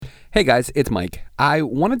Hey guys, it's Mike. I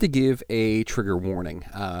wanted to give a trigger warning,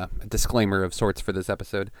 a disclaimer of sorts for this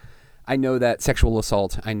episode. I know that sexual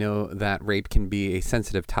assault, I know that rape can be a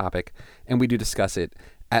sensitive topic, and we do discuss it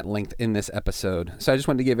at length in this episode. So I just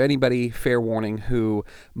wanted to give anybody fair warning who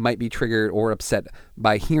might be triggered or upset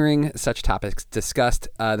by hearing such topics discussed.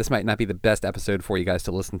 This might not be the best episode for you guys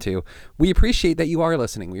to listen to. We appreciate that you are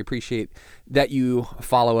listening. We appreciate that you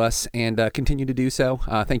follow us and continue to do so.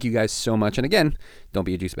 Thank you guys so much. And again, don't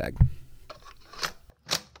be a juice bag.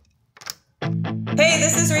 Hey,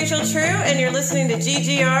 this is Rachel True, and you're listening to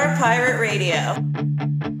GGR Pirate Radio.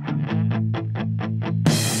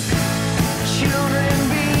 Children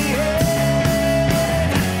behave,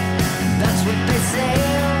 that's what they say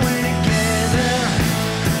when together,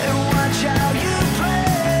 and watch how you play.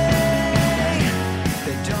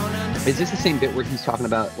 They don't understand. Is this the same bit where he's talking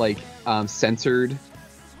about like censored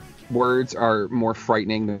words are more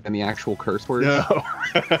frightening than the actual curse words? No,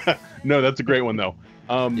 no, that's a great one though.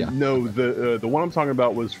 Yeah. No, the one I'm talking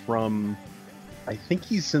about was from, I think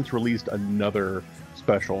he's since released another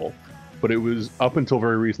special, but it was up until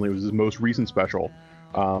very recently. It was his most recent special,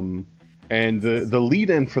 and the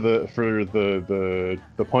lead-in for the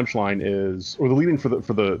punchline is, or the lead-in for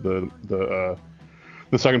the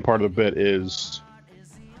second part of the bit is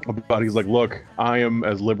about, he's like, look, I am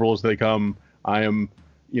as liberal as they come. I am,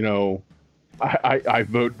 I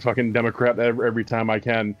vote fucking Democrat every time I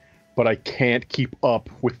can, but I can't keep up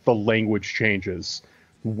with the language changes.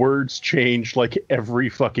 Words change like every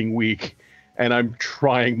fucking week, and I'm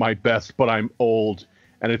trying my best, but I'm old,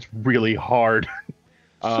 and it's really hard.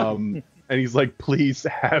 And he's like, please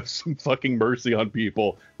have some fucking mercy on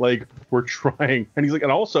people. Like, we're trying. And he's like,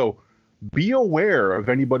 and also, be aware of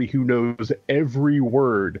anybody who knows every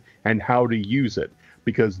word and how to use it,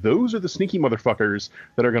 because those are the sneaky motherfuckers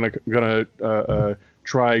that are gonna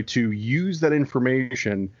try to use that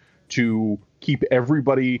information to keep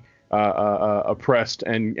everybody oppressed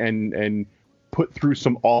and put through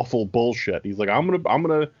some awful bullshit. He's like, I'm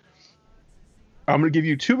gonna give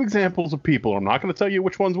you two examples of people. I'm not gonna tell you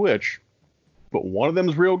which one's which, but one of them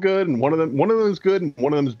is real good, and one of them is good, and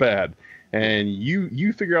one of them is bad, and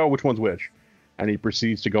you figure out which one's which. And he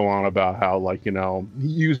proceeds to go on about how, like,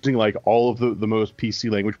 using like all of the most PC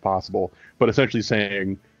language possible, but essentially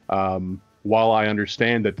saying, while I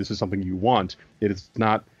understand that this is something you want, it is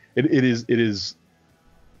not. It is.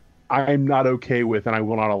 I'm not okay with, and I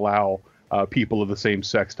will not allow people of the same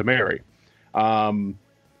sex to marry. And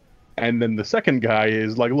then the second guy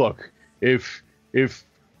is like, look, if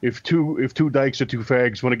two dykes or two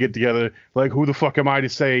fags want to get together, like, who the fuck am I to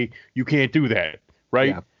say you can't do that, right?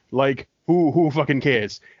 Yeah. Like, who fucking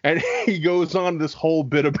cares? And he goes on this whole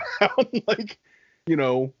bit about like,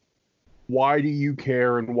 why do you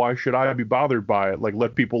care and why should I be bothered by it? Like,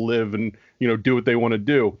 let people live and, do what they want to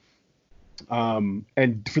do. And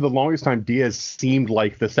for the longest time, Diaz seemed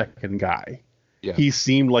like the second guy. Yeah. He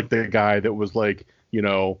seemed like the guy that was like,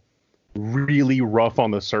 really rough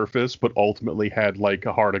on the surface, but ultimately had like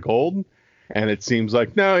a heart of gold. And it seems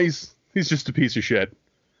like, no, he's just a piece of shit.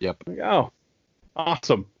 Yep. Like, oh,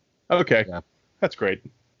 awesome. Okay. Yeah. That's great.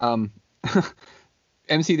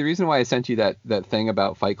 MC, the reason why I sent you that thing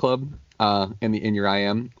about Fight Club in your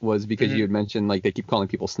IM was because you had mentioned like they keep calling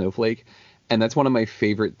people snowflake, and that's one of my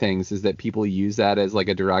favorite things is that people use that as like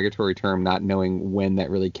a derogatory term, not knowing when that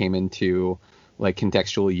really came into like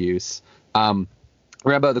contextual use.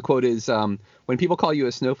 Rabbi, the quote is, when people call you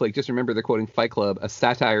a snowflake, just remember they're quoting Fight Club, a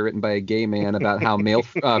satire written by a gay man about how male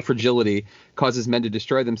fragility causes men to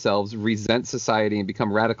destroy themselves, resent society, and become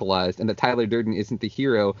radicalized, and that Tyler Durden isn't the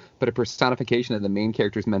hero, but a personification of the main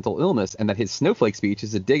character's mental illness, and that his snowflake speech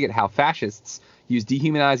is a dig at how fascists use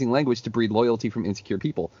dehumanizing language to breed loyalty from insecure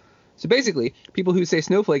people. So basically, people who say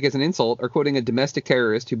snowflake as an insult are quoting a domestic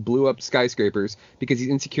terrorist who blew up skyscrapers because he's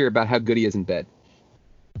insecure about how good he is in bed.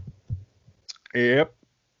 Yep.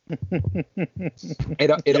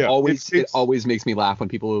 It always makes me laugh when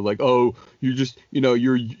people are like, oh, you're just,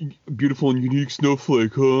 you're a beautiful and unique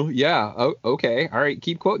snowflake, huh? Yeah. Oh, okay. All right.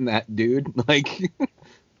 Keep quoting that, dude. Like,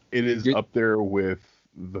 it is up there with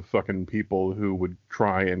the fucking people who would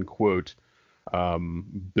try and quote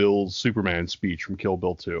Bill's Superman speech from Kill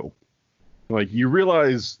Bill 2. Like, you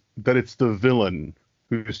realize that it's the villain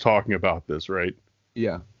who's talking about this, right?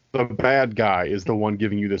 Yeah. The bad guy is the one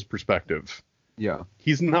giving you this perspective. Yeah.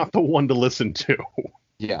 He's not the one to listen to.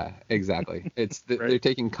 Yeah, exactly. It's right? They're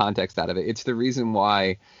taking context out of it. It's the reason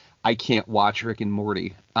why I can't watch Rick and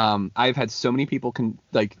Morty. I've had so many people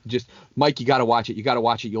just, Mike, you got to watch it. You got to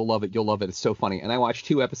watch it. You'll love it. You'll love it. It's so funny. And I watched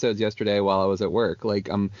 2 episodes yesterday while I was at work. Like,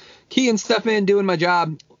 I'm keying stuff in, doing my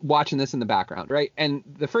job, watching this in the background, right? And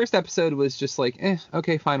the first episode was just like,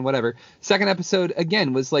 okay, fine, whatever. Second episode,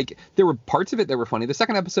 again, was like, there were parts of it that were funny. The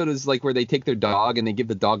second episode is like where they take their dog and they give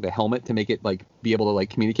the dog the helmet to make it like be able to like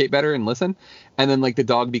communicate better and listen. And then like the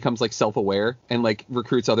dog becomes like self-aware and like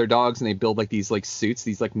recruits other dogs, and they build like these like suits,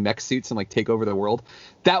 these like mech suits, and like take over the world.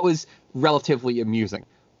 That was relatively amusing.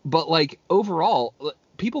 But like overall,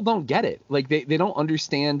 people don't get it. Like they don't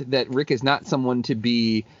understand that Rick is not someone to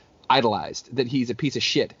be idolized, that he's a piece of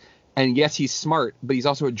shit. And yes, he's smart, but he's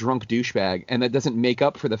also a drunk douchebag, and that doesn't make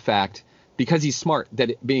up for the fact, because he's smart,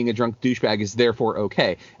 that being a drunk douchebag is therefore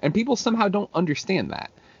okay. And people somehow don't understand that,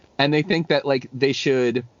 and they think that like they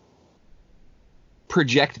should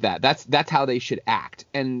project that. That's how they should act,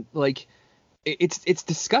 and like it's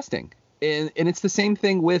disgusting. And it's the same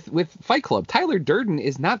thing with Fight Club. Tyler Durden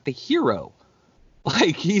is not the hero.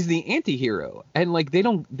 Like, he's the anti-hero, and like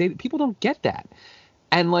people don't get that.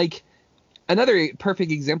 And like another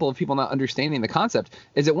perfect example of people not understanding the concept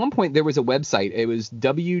is at one point there was a website. It was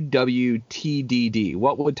wwtdd,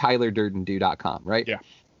 whatwould-tyler-durden-do.com, right? Yeah.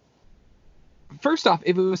 First off,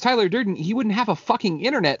 if it was Tyler Durden, he wouldn't have a fucking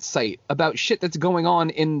internet site about shit that's going on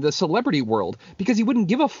in the celebrity world, because he wouldn't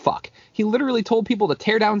give a fuck. He literally told people to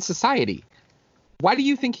tear down society. Why do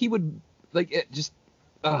you think he would, like, it just,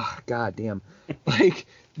 oh, god damn. Like,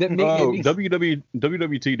 that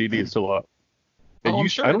WWTDD is still up.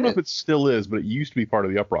 Sure I don't know if it still is, but it used to be part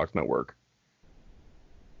of the Uproxx network.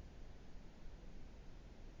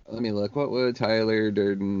 Let me look. What would Tyler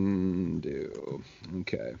Durden do?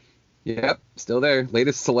 Okay. Yep, still there.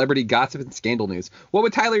 Latest celebrity gossip and scandal news. What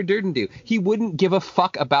would Tyler Durden do? He wouldn't give a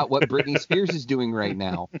fuck about what Britney Spears is doing right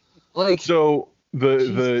now. Like, so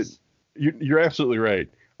you're absolutely right.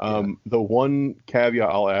 The one caveat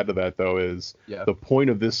I'll add to that, though, is the point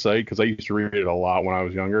of this site, because I used to read it a lot when I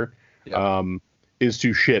was younger, is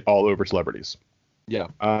to shit all over celebrities. Yeah.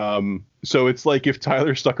 So it's like if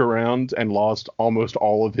Tyler stuck around and lost almost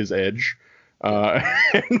all of his edge,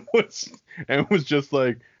 and was just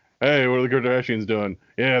like, hey, what are the Kardashians doing?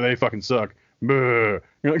 Yeah, they fucking suck. You're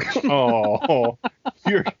like, oh,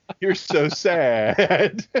 you're so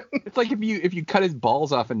sad. It's like if you cut his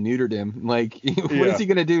balls off and neutered him. Like, what is he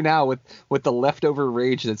gonna do now with the leftover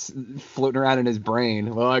rage that's floating around in his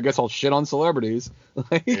brain? Well, I guess I'll shit on celebrities.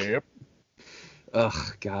 Like, yep.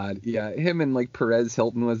 Oh god, yeah. Him and like Perez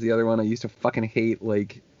Hilton was the other one I used to fucking hate.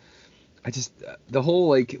 Like, I just the whole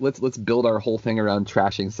like let's build our whole thing around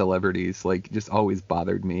trashing celebrities like just always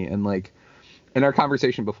bothered me. And like in our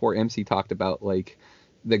conversation before, MC talked about like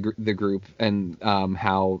the group and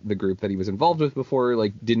how the group that he was involved with before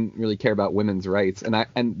like didn't really care about women's rights.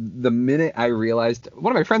 And the minute I realized,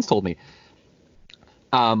 one of my friends told me,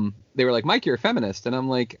 they were like, Mike, you're a feminist, and I'm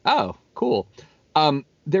like, oh, cool.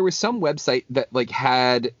 There was some website that like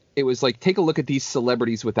it was like, take a look at these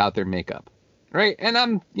celebrities without their makeup. Right. And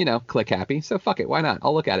I'm, click happy. So fuck it. Why not?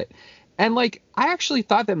 I'll look at it. And like, I actually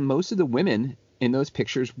thought that most of the women in those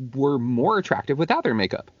pictures were more attractive without their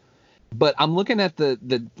makeup. But I'm looking at the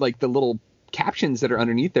little captions that are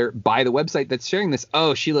underneath there by the website that's sharing this.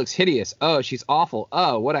 Oh, she looks hideous. Oh, she's awful.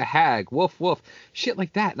 Oh, what a hag. Woof, woof. Shit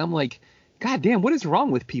like that. And I'm like, God damn, what is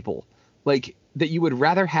wrong with people? Like, that you would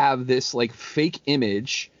rather have this like fake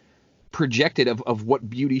image projected of what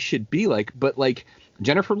beauty should be like. But like,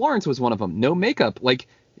 Jennifer Lawrence was one of them. No makeup. Like,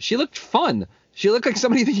 she looked fun. She looked like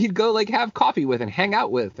somebody that you'd go like have coffee with and hang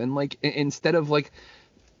out with, and like instead of like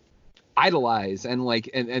idolize and like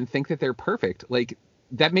and think that they're perfect. Like,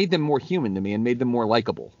 that made them more human to me and made them more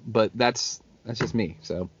likable. But that's just me.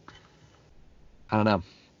 So I don't know.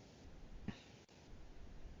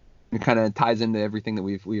 It kind of ties into everything that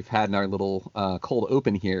we've had in our little cold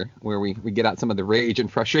open here, where we get out some of the rage and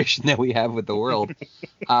frustration that we have with the world.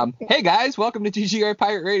 Hey guys, welcome to GGR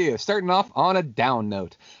Pirate Radio. Starting off on a down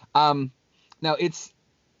note. Now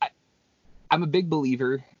I'm a big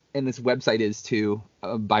believer, and this website is too,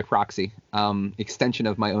 by proxy, extension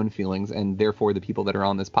of my own feelings, and therefore the people that are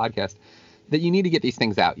on this podcast, that you need to get these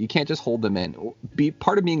things out. You can't just hold them in.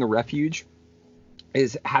 Part of being a refuge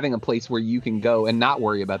is having a place where you can go and not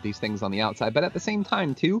worry about these things on the outside. But at the same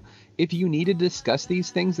time, too, if you need to discuss these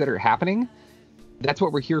things that are happening, that's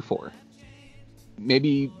what we're here for.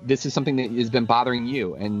 Maybe this is something that has been bothering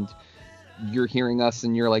you, and you're hearing us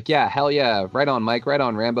and you're like, yeah, hell yeah, right on, Mike, right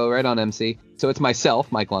on, Rambo, right on, MC. So it's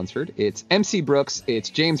myself, Mike Lunsford, it's MC Brooks, it's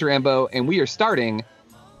James Rambo, and we are starting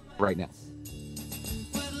right now.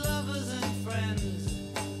 With lovers and friends,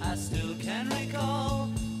 I still can recall.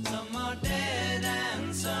 Some are dead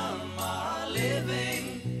and some are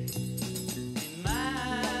living. In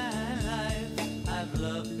my life, I've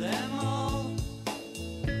loved them all.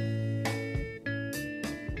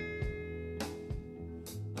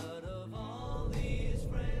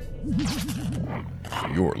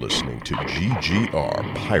 You're listening to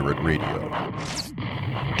GGR Pirate Radio.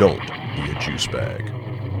 Don't be a juice bag.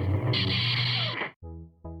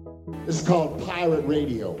 This is called Pirate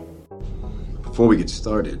Radio. Before we get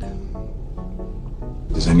started,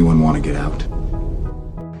 does anyone want to get out?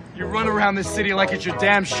 You run around this city like it's your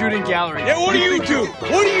damn shooting gallery. Yeah, what do you do?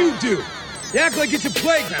 What do you do? You act like it's a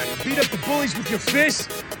playground. You beat up the bullies with your fists,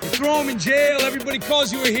 you throw them in jail, everybody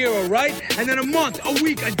calls you a hero, right? And then a month, a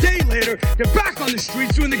week, a day later, you're back on the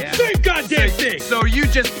streets doing the same goddamn thing. So you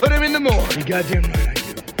just put him in the morgue. You goddamn right I do.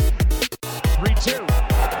 3-2.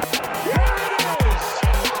 Here it is!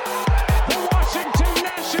 The Washington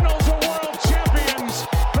Nationals are world champions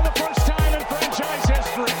for the first time in franchise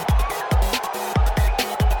history.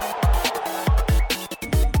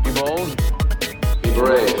 Be bold. Be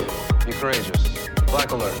brave. Be courageous.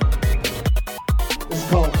 Black alert. This is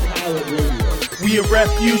called Pirate Radio. We a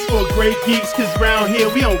refuge for great geeks, cause round here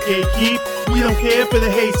we don't gatekeep. We don't care for the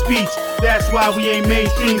hate speech. That's why we ain't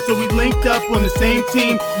mainstream, so we linked up on the same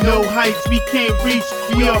team. No heights we can't reach.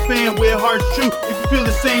 We are fan where hearts true. If you feel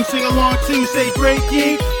the same, sing along too. Say great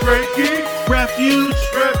geek, refuge, great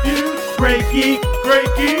geek,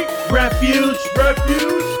 refuge.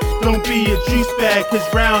 Don't be a juice bag,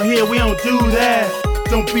 cause round here we don't do that.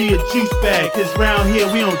 Don't be a juice bag, cause round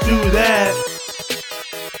here we don't do that.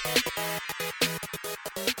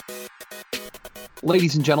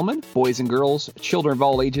 Ladies and gentlemen, boys and girls, children of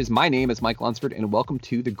all ages, my name is Mike Lunsford, and welcome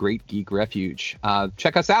to the Great Geek Refuge.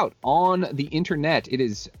 Check us out on the internet. It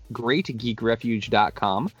is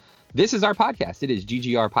greatgeekrefuge.com. This is our podcast. It is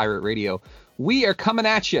GGR Pirate Radio. We are coming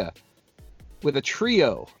at you with a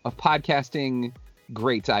trio of podcasting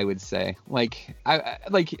greats, I would say. Like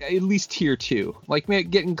at least tier 2. Like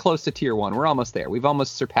getting close to tier 1. We're almost there. We've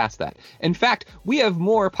almost surpassed that. In fact, we have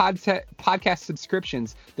more podcast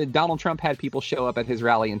subscriptions than Donald Trump had people show up at his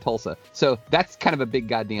rally in Tulsa. So that's kind of a big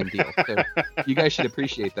goddamn deal. So you guys should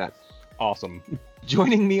appreciate that. Awesome.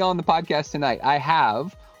 Joining me on the podcast tonight, I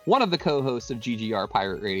have one of the co-hosts of GGR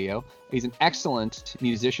Pirate Radio. He's an excellent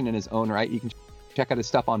musician in his own right. You can check out his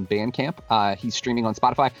stuff on Bandcamp. He's streaming on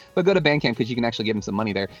Spotify, but go to Bandcamp because you can actually give him some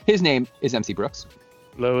money there. His name is MC Brooks.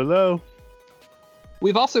 Hello.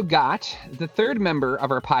 We've also got the third member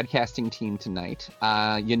of our podcasting team tonight.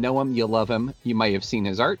 You know him, you love him, you may have seen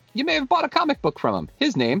his art, you may have bought a comic book from him.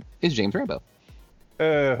 His name is James Rambo.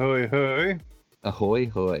 Ahoy, hoy. Ahoy,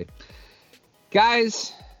 hoy.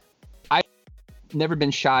 Guys, I've never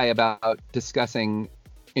been shy about discussing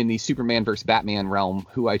in the Superman versus Batman realm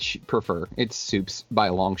who I prefer. It's Supes by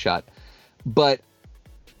a long shot. But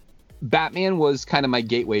Batman was kind of my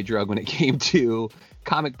gateway drug when it came to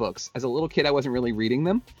comic books. As a little kid, I wasn't really reading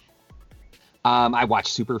them. I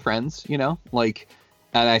watched Super Friends, and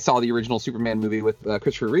I saw the original Superman movie with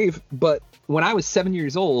Christopher Reeve. But when I was 7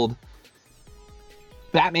 years old,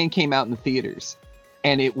 Batman came out in the theaters,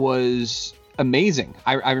 and it was amazing.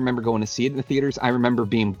 I remember going to see it in the theaters. I remember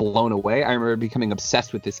being blown away. I remember becoming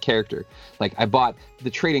obsessed with this character. Like, I bought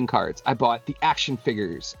the trading cards. I bought the action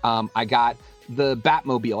figures. I got the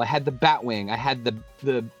Batmobile. I had the Batwing. I had the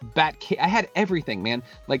I had everything, man.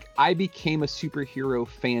 Like, I became a superhero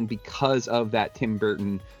fan because of that Tim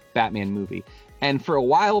Burton Batman movie. And for a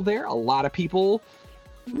while there, a lot of people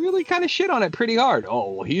really kind of shit on it pretty hard.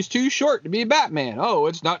 Oh, well, he's too short to be Batman. Oh,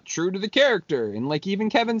 it's not true to the character. And like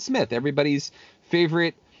even Kevin Smith, everybody's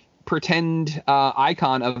favorite pretend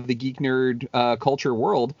icon of the geek nerd culture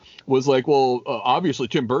world, was like, well, obviously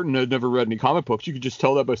Tim Burton had never read any comic books. You could just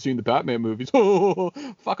tell that by seeing the Batman movies.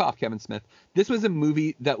 Fuck off, Kevin Smith. This was a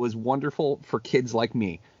movie that was wonderful for kids like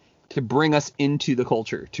me to bring us into the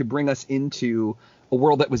culture, to bring us into a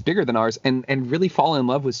world that was bigger than ours, and really fall in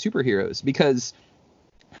love with superheroes. Because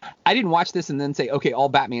I didn't watch this and then say, okay, all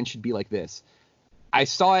Batman should be like this. I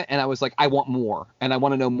saw it and I was like, I want more, and I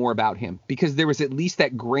want to know more about him, because there was at least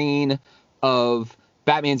that grain of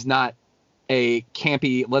Batman's not a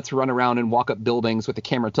campy, let's run around and walk up buildings with the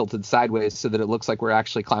camera tilted sideways so that it looks like we're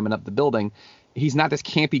actually climbing up the building. He's not this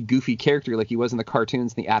campy, goofy character like he was in the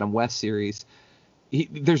cartoons in the Adam West series.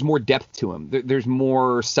 There's more depth to him. There's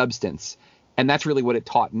more substance. And that's really what it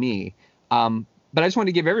taught me. But I just wanted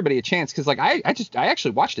to give everybody a chance, because like I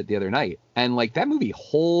actually watched it the other night, and like that movie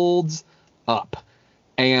holds up.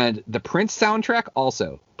 And the Prince soundtrack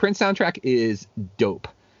also. Prince soundtrack is dope.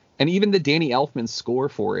 And even the Danny Elfman score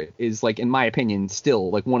for it is, like, in my opinion,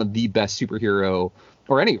 still like one of the best superhero,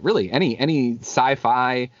 or any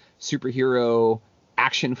sci-fi superhero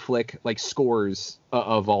action flick like scores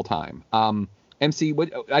of all time. MC,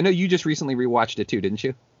 I know you just recently rewatched it too, didn't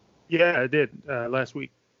you? Yeah, I did last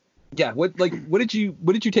week. Yeah, what did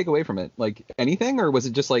you take away from it? Like anything, or was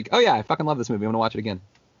it just like, oh yeah, I fucking love this movie, I want to watch it again?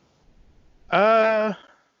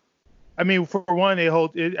 I mean, for one,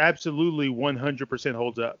 it absolutely 100%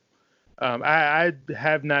 holds up. I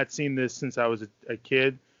have not seen this since I was a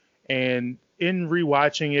kid, and in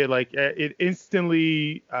rewatching it, like it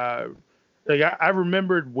instantly, like I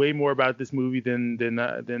remembered way more about this movie than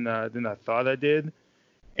I thought I did,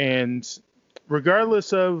 and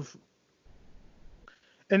regardless of,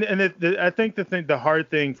 I think the hard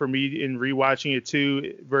thing for me in rewatching it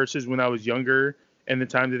too versus when I was younger and the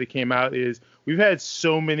time that it came out is we've had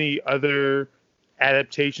so many other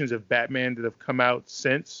adaptations of Batman that have come out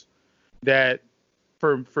since that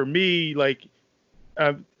for me, like,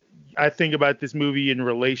 I think about this movie in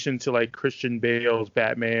relation to like Christian Bale's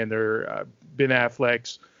Batman or Ben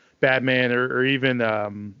Affleck's Batman or even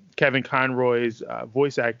Kevin Conroy's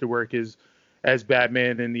voice actor work as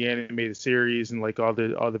Batman in the animated series and like all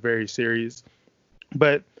the various series.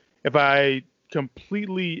 But if I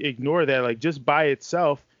completely ignore that, like just by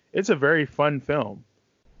itself, it's a very fun film.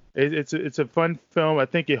 It's a fun film. I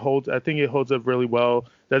think it holds up really well.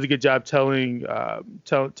 Does a good job telling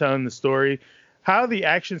the story. How the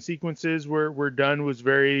action sequences were done was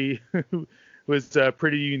very was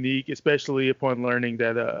pretty unique, especially upon learning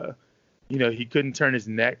that he couldn't turn his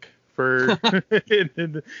neck for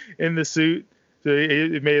in the suit. So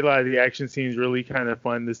it made a lot of the action scenes really kind of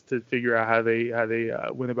fun to figure out how they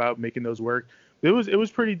went about making those work. It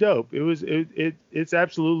was pretty dope. It's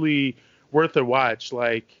absolutely worth a watch.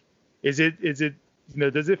 Like, is it does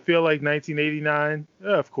it feel like 1989?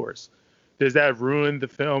 Of course. Does that ruin the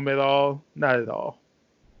film at all? Not at all.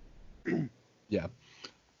 Yeah.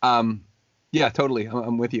 Yeah, totally.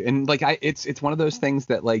 I'm with you. And like it's one of those things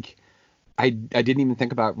that like I didn't even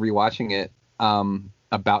think about rewatching it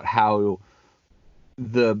about how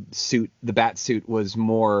the bat suit was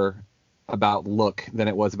more about look than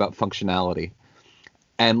it was about functionality.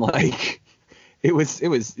 And like it was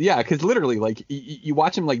yeah, because literally like you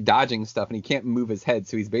watch him like dodging stuff and he can't move his head,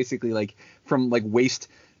 so he's basically like from like waist,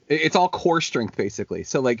 it's all core strength basically.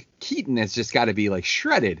 So like Keaton has just got to be like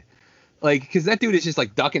shredded, like because that dude is just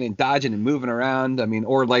like ducking and dodging and moving around. I mean,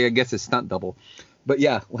 or like I guess his stunt double. But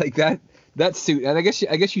yeah, like that suit, and I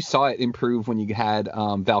guess you saw it improve when you had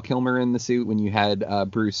Val Kilmer in the suit, when you had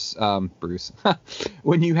Bruce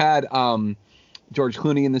when you had George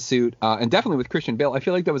Clooney in the suit, and definitely with Christian Bale. I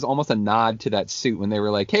feel like that was almost a nod to that suit when they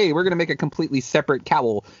were like, hey, we're going to make a completely separate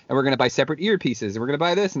cowl and we're going to buy separate earpieces and we're going to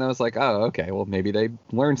buy this. And I was like, oh, okay, well, maybe they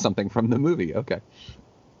learned something from the movie. Okay.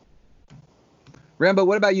 Rambo,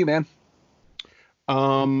 what about you, man?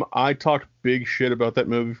 I talked big shit about that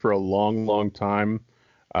movie for a long, long time,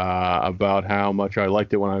 about how much I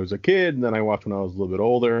liked it when I was a kid, and then I watched when I was a little bit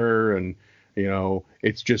older, and,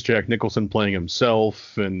 it's just Jack Nicholson playing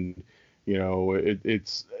himself, and,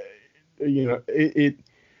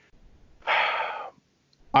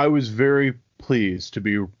 I was very pleased to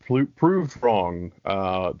be proved wrong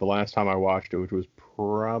the last time I watched it, which was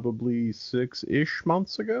probably 6-ish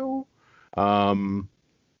months ago.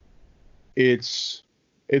 It's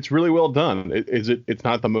really well done. It's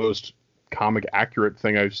not the most comic accurate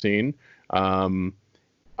thing I've seen.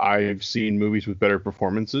 I've seen movies with better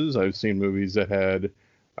performances. I've seen movies that had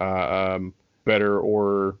better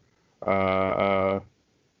or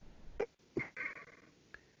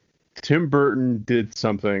Tim Burton did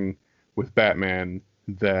something with Batman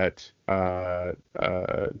that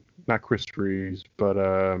not Chris Reeves, but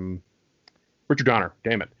Richard Donner.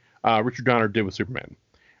 Damn it, Richard Donner did with Superman.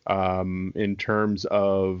 In terms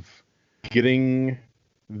of getting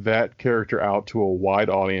that character out to a wide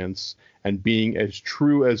audience and being as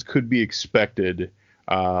true as could be expected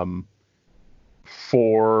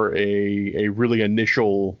for a really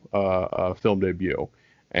initial film debut.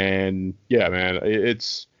 And yeah, man,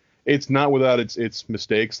 it's not without its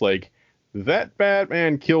mistakes. Like, that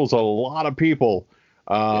Batman kills a lot of people.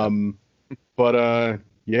 But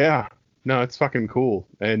yeah. No, it's fucking cool.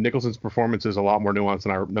 And Nicholson's performance is a lot more nuanced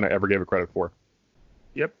than I ever gave it credit for.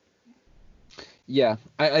 Yep. Yeah,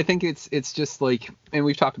 I think it's just like, and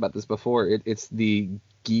we've talked about this before, it's the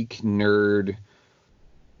geek nerd.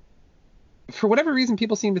 For whatever reason,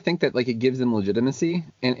 people seem to think that like it gives them legitimacy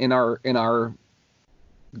in our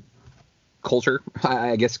culture.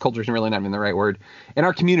 I guess culture isn't really not even the right word. In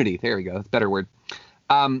our community, there we go, it's a better word.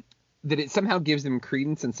 That it somehow gives them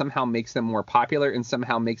credence and somehow makes them more popular and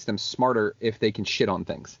somehow makes them smarter if they can shit on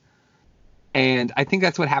things. And I think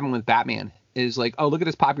that's what happened with Batman, is like, oh, look at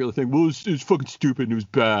this popular thing. Well, it was fucking stupid and it was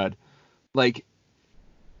bad. Like,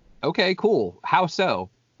 okay, cool. How so?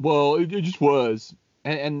 Well, it just was.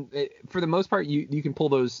 And for the most part, you can pull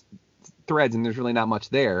those threads and there's really not much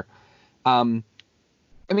there. I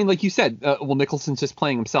mean, like you said, well, Nicholson's just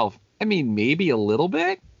playing himself. I mean, maybe a little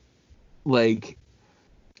bit. Like,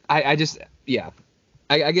 I just, yeah,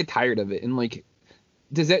 I get tired of it. And like,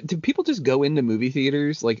 do people just go into movie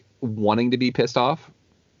theaters like wanting to be pissed off?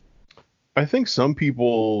 I think some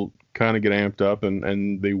people kind of get amped up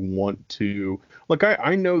and they want to, like,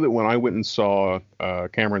 I know that when I went and saw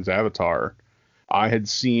Cameron's Avatar, I had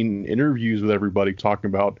seen interviews with everybody talking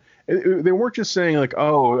about, they weren't just saying like,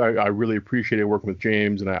 oh, I really appreciated working with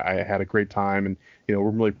James and I had a great time and, you know,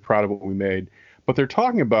 we're really proud of what we made. But they're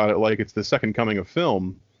talking about it like it's the second coming of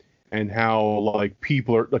film and how like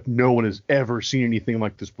people are like, no one has ever seen anything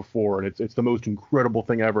like this before. And it's the most incredible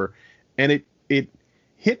thing ever. And it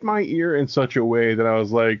hit my ear in such a way that I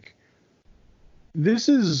was like, this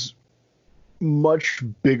is much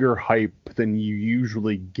bigger hype than you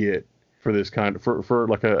usually get for this kind of, for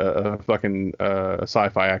like a fucking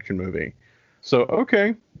sci-fi action movie. So,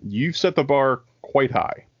 okay, you've set the bar quite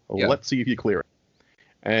high. Yeah. Let's see if you clear it.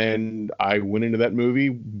 And I went into that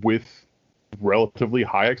movie with relatively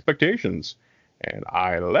high expectations, and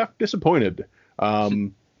I left disappointed.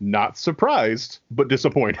 Not surprised, but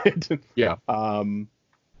disappointed. Yeah.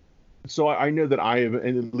 So I know that I have,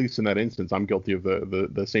 and at least in that instance, I'm guilty of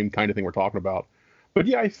the same kind of thing we're talking about. But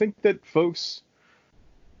yeah, I think that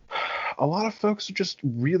a lot of folks are just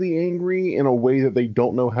really angry in a way that they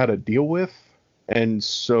don't know how to deal with. And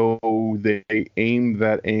so they aim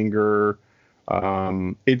that anger.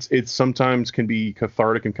 It's sometimes can be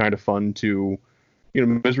cathartic and kind of fun to, you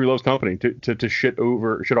know, misery loves company, to shit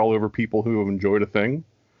all over people who have enjoyed a thing.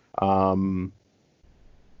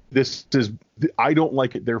 This is, I don't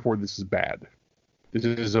like it, therefore this is bad. This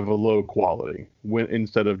is of a low quality. When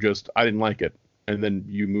instead of just I didn't like it and then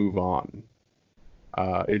you move on.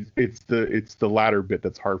 It's the latter bit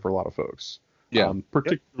that's hard for a lot of folks. Yeah.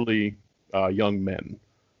 Particularly young men.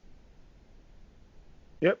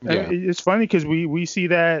 Yep. Yeah. And it's funny because we see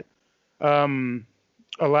that a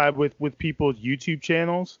lot with people's YouTube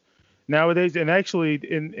channels nowadays. And actually,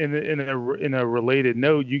 in a related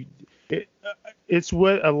note, it's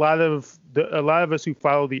what a lot of us who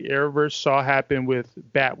follow the Arrowverse saw happen with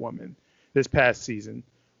Batwoman this past season,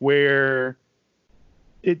 where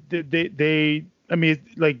they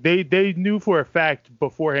knew for a fact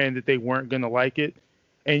beforehand that they weren't going to like it.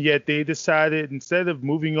 And yet they decided, instead of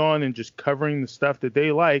moving on and just covering the stuff that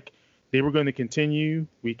they like, they were going to continue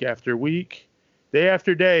week after week, day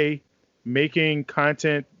after day, making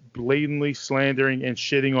content blatantly slandering and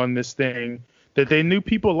shitting on this thing that they knew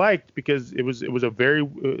people liked because it was a very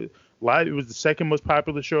it was the second most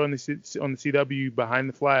popular show on the CW behind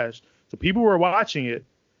The Flash. So people were watching it.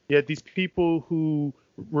 Yet these people who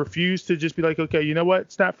refused to just be like, okay, you know what,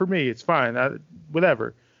 it's not for me, it's fine,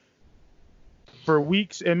 whatever. For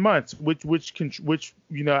weeks and months, which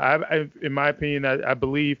you know, I in my opinion, I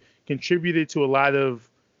believe contributed to a lot of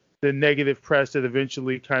the negative press that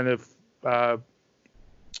eventually kind of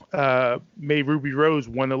made Ruby Rose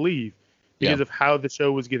want to leave because of how the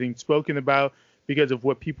show was getting spoken about, because of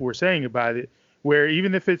what people were saying about it. Where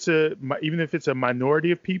even if it's a minority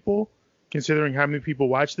of people, considering how many people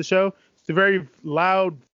watch the show, it's a very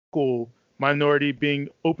loud, vocal minority being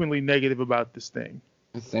openly negative about this thing.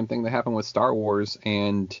 The same thing that happened with Star Wars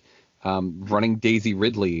and running Daisy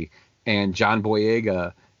Ridley and John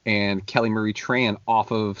Boyega and Kelly Marie Tran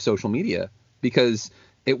off of social media, because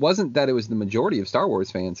it wasn't that it was the majority of Star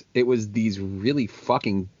Wars fans. It was these really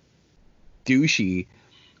fucking douchey,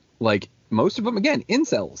 like most of them, again,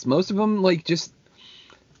 incels. Most of them like just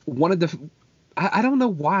wanted to, I don't know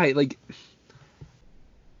why, like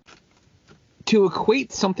to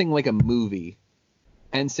equate something like a movie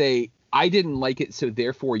and say, I didn't like it, so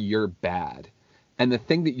therefore you're bad. And the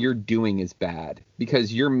thing that you're doing is bad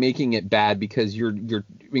because you're making it bad because you're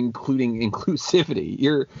including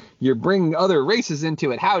inclusivity. You're bringing other races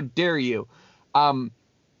into it. How dare you? I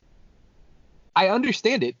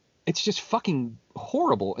understand it. It's just fucking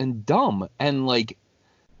horrible and dumb. And like,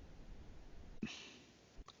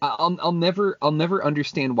 I'll never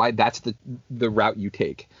understand why that's the route you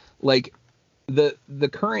take. Like the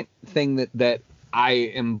current thing that I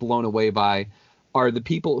am blown away by are the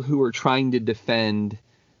people who are trying to defend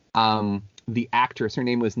the actress. Her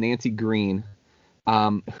name was Nancy Green,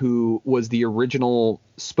 who was the original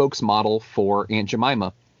spokesmodel for Aunt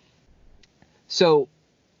Jemima. So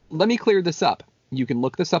let me clear this up. You can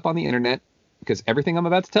look this up on the internet because everything I'm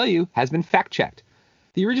about to tell you has been fact checked.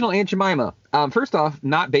 The original Aunt Jemima, first off,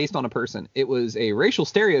 not based on a person. It was a racial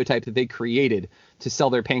stereotype that they created to sell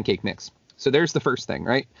their pancake mix. So there's the first thing,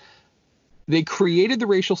 right? They created the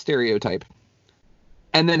racial stereotype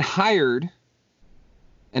and then hired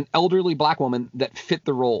an elderly black woman that fit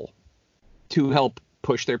the role to help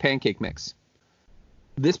push their pancake mix.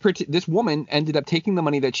 this woman ended up taking the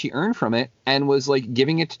money that she earned from it and was like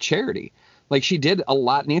giving it to charity. Like she did a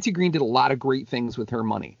lot. Nancy Green did a lot of great things with her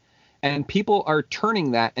money. And people are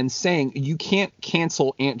turning that and saying you can't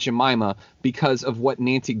cancel Aunt Jemima because of what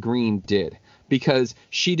Nancy Green did, because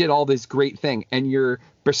she did all this great thing, and you're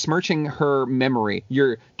besmirching her memory.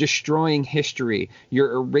 You're destroying history.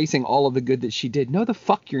 You're erasing all of the good that she did. No, the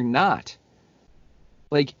fuck you're not.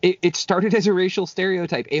 Like, it started as a racial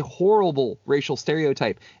stereotype, a horrible racial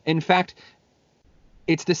stereotype. In fact,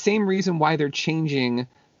 it's the same reason why they're changing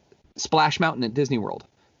Splash Mountain at Disney World.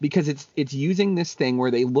 Because it's using this thing where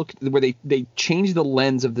they change the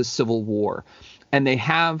lens of the Civil War, and they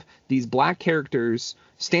have these black characters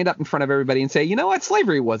stand up in front of everybody and say, you know what,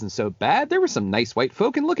 slavery wasn't so bad. There were some nice white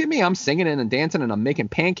folk, and look at me, I'm singing and dancing and I'm making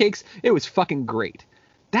pancakes. It was fucking great.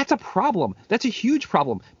 That's a problem. That's a huge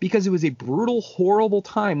problem, because it was a brutal, horrible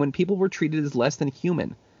time when people were treated as less than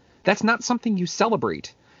human. That's not something you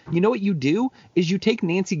celebrate. You know what you do is you take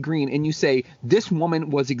Nancy Green and you say, this woman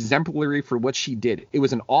was exemplary for what she did. It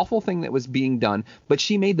was an awful thing that was being done, but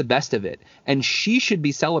she made the best of it. And she should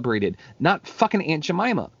be celebrated, not fucking Aunt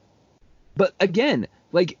Jemima. But again,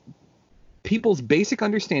 like, people's basic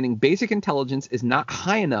understanding, basic intelligence is not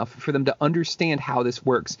high enough for them to understand how this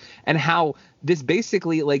works, and how this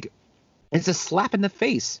basically, like, it's a slap in the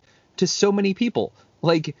face to so many people.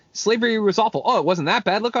 Like, slavery was awful. Oh, it wasn't that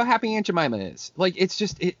bad. Look how happy Aunt Jemima is. Like, it's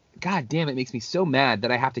just, God damn, it makes me so mad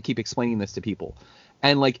that I have to keep explaining this to people.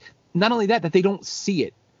 And, like, not only that they don't see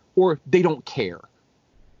it, or they don't care.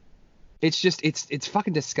 It's just, it's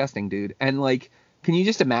fucking disgusting, dude. And, like, can you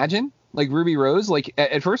just imagine? Like, Ruby Rose, like,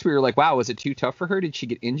 at first we were like, wow, was it too tough for her? Did she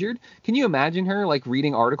get injured? Can you imagine her, like,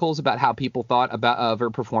 reading articles about how people thought of her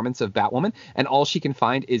performance of Batwoman, and all she can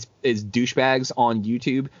find is douchebags on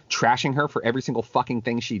YouTube trashing her for every single fucking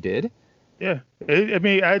thing she did? Yeah. I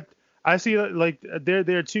mean, I see, like,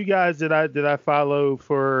 there are two guys that I follow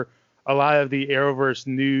for a lot of the Arrowverse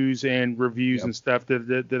news and reviews and stuff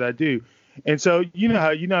that I do. And so, you know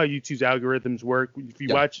how YouTube's algorithms work. If you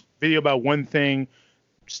watch video about one thing,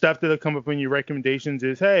 stuff that'll come up in your recommendations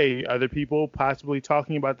is, hey, other people possibly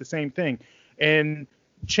talking about the same thing. And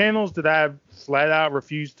channels that I flat out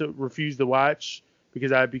refuse to watch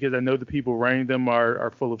because I know the people running them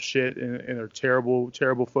are full of shit and are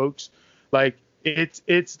terrible folks. Like, it's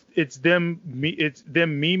them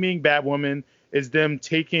memeing Batwoman, it's them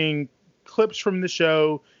taking clips from the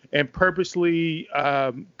show and purposely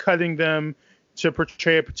cutting them to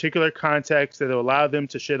portray a particular context that will allow them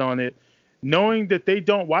to shit on it, knowing that they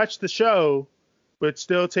don't watch the show, but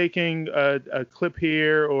still taking a clip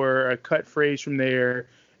here or a cut phrase from there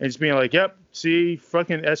and just being like, yep, see,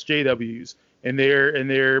 fucking SJWs and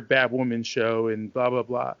their Batwoman show and blah, blah,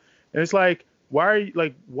 blah. And it's like, why?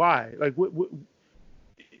 Like, what?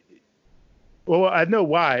 Well, I know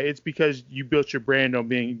why. It's because you built your brand on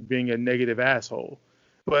being a negative asshole.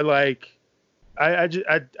 But, like, I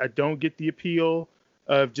don't get the appeal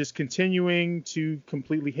of just continuing to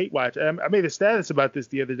completely hate watch. I made a status about this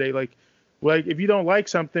the other day. Like if you don't like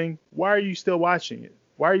something, why are you still watching it?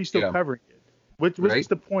 Why are you still covering it? What's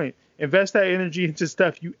the point? Invest that energy into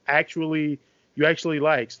stuff you actually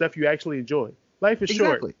like, stuff you actually enjoy. Life is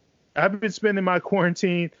short. I've been spending my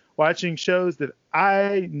quarantine watching shows that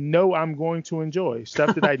I know I'm going to enjoy,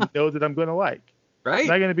 stuff that I know that I'm going to like. Right. I'm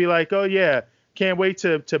not going to be like, oh yeah, can't wait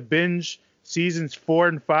to binge seasons 4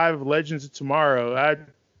 and 5 of Legends of Tomorrow. I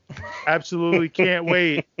absolutely can't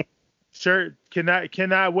wait. Sure,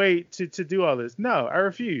 cannot wait to do all this. No, I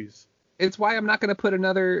refuse. It's why I'm not going to put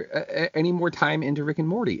any more time into Rick and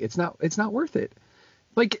Morty. It's not worth it.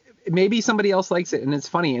 Like, maybe somebody else likes it and it's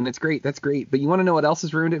funny and it's great. That's great. But you want to know what else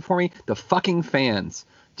has ruined it for me? The fucking fans.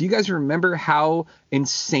 Do you guys remember how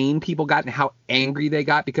insane people got and how angry they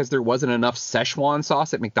got because there wasn't enough Szechuan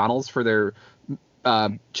sauce at McDonald's for their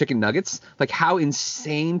chicken nuggets? Like, how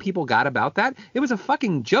insane people got about that? It was a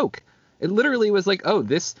fucking joke. It literally was like, oh,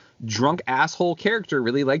 this drunk asshole character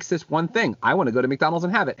really likes this one thing. I want to go to McDonald's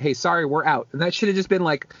and have it. Hey, sorry, we're out. And that should have just been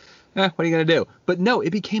like, what are you going to do? But no, it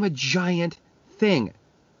became a giant thing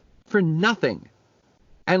for nothing.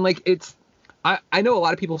 And like, I know a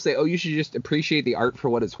lot of people say, oh, you should just appreciate the art for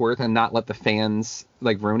what it's worth and not let the fans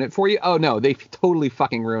like ruin it for you. Oh no, they totally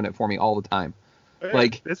fucking ruin it for me all the time.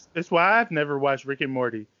 Like, it's why I've never watched Rick and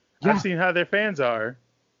Morty. Yeah. I've seen how their fans are.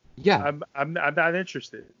 Yeah. I'm not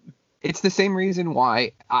interested. It's the same reason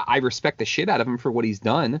why I respect the shit out of him for what he's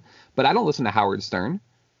done, but I don't listen to Howard Stern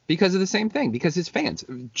because of the same thing, because his fans.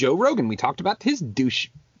 Joe Rogan, we talked about his douche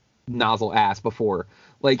nozzle ass before.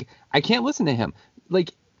 Like, I can't listen to him.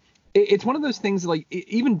 Like, it's one of those things, like,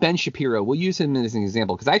 even Ben Shapiro, we'll use him as an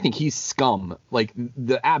example because I think he's scum, like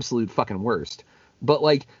the absolute fucking worst. But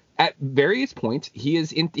like at various points,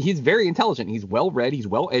 he's very intelligent. He's well read. He's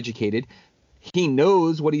well educated. He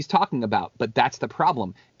knows what he's talking about. But that's the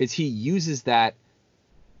problem, is he uses that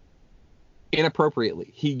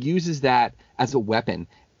inappropriately. He uses that as a weapon,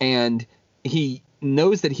 and he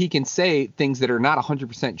knows that he can say things that are not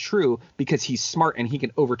 100% true because he's smart and he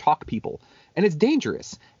can overtalk people. And it's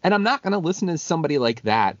dangerous. And I'm not going to listen to somebody like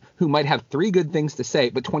that who might have 3 good things to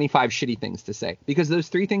say, but 25 shitty things to say, because those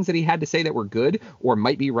 3 things that he had to say that were good or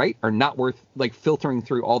might be right are not worth like filtering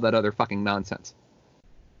through all that other fucking nonsense.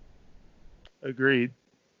 Agreed.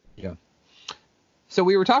 Yeah. So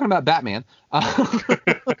we were talking about Batman.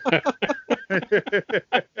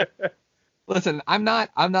 Listen, I'm not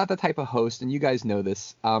the type of host, and you guys know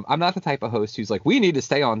this. I'm not the type of host who's like, we need to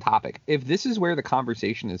stay on topic. If this is where the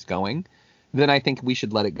conversation is going, then I think we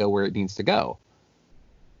should let it go where it needs to go.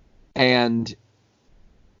 And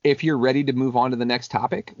if you're ready to move on to the next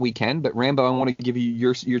topic, we can. But Rambo, I want to give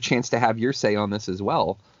you your chance to have your say on this as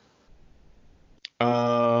well.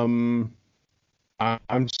 I'm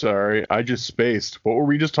sorry, I just spaced. What were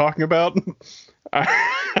we just talking about? I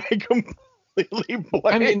completely blanked.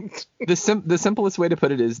 I mean, the simplest way to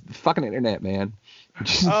put it is fucking internet, man.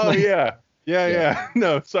 Just oh like, yeah.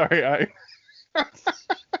 No, sorry,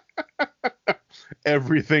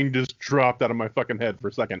 everything just dropped out of my fucking head for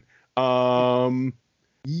a second.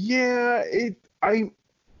 Yeah,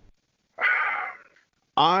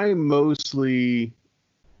 I mostly,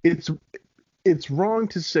 it's wrong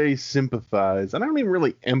to say sympathize, and I don't even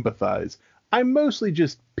really empathize. I mostly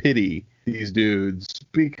just pity these dudes,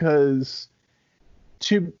 because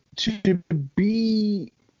to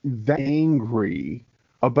be that angry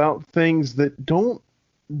about things that don't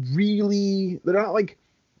really, they're not like,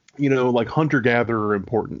 like hunter-gatherer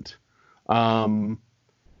important.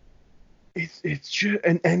 It's just,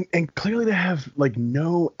 and clearly to have like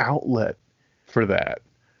no outlet for that.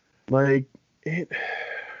 Like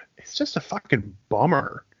it's just a fucking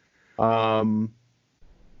bummer. Now,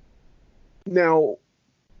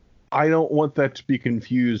 I don't want that to be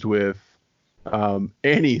confused with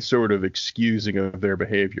any sort of excusing of their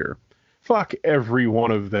behavior. Fuck every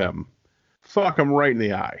one of them. Fuck them right in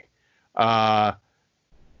the eye.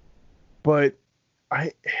 But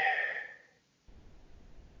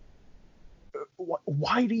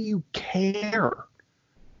why do you care?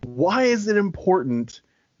 Why is it important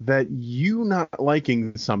that you not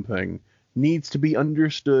liking something needs to be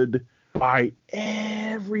understood by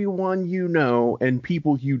everyone you know and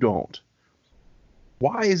people you don't?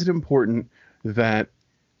 Why is it important that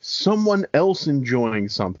someone else enjoying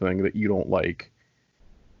something that you don't like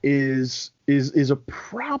is a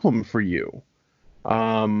problem for you?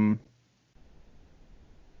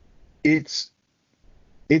 It's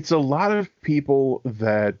a lot of people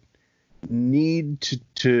that need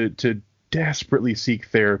to desperately seek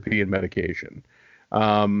therapy and medication,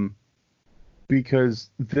 because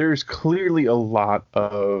there's clearly a lot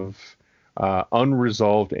of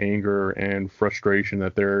unresolved anger and frustration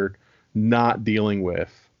that they're not dealing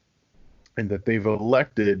with, and that they've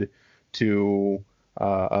elected to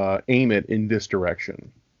aim it in this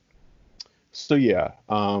direction. So yeah,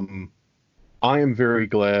 I am very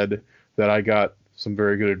glad that I got some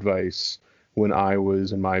very good advice when I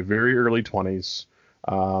was in my very early 20s,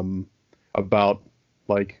 about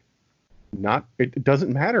like, it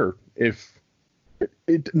doesn't matter if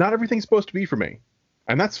not everything's supposed to be for me,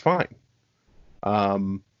 and that's fine.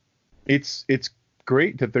 It's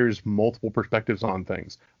great that there's multiple perspectives on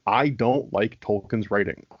things. I don't like Tolkien's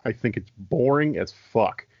writing. I think it's boring as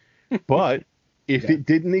fuck. But if it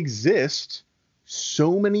didn't exist,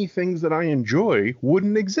 so many things that I enjoy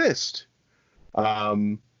wouldn't exist.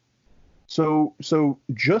 So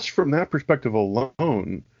just from that perspective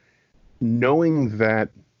alone, knowing that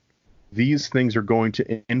these things are going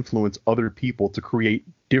to influence other people to create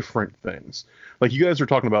different things. Like you guys are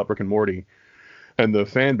talking about Rick and Morty and the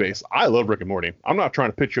fan base. I love Rick and Morty. I'm not trying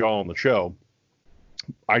to pitch y'all on the show.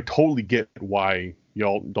 I totally get why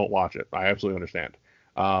y'all don't watch it. I absolutely understand.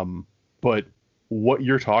 But what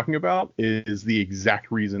you're talking about is the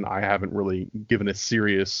exact reason I haven't really given a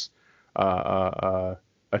serious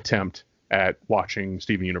attempt at watching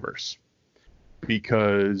Steven Universe,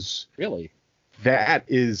 because really that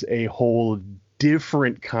is a whole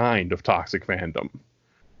different kind of toxic fandom,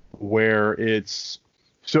 where it's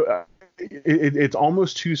so it's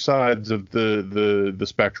almost two sides of the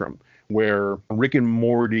spectrum, where Rick and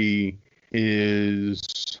Morty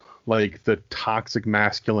is like the toxic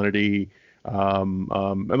masculinity,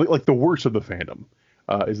 like the worst of the fandom,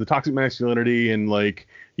 is the toxic masculinity, and like,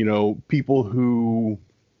 you know, people who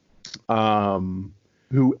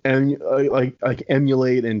who like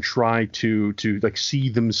emulate and try to like see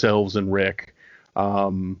themselves in Rick.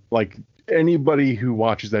 Like anybody who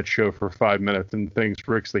watches that show for 5 minutes and thinks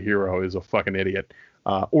Rick's the hero is a fucking idiot,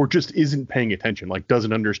 or just isn't paying attention, like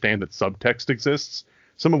doesn't understand that subtext exists.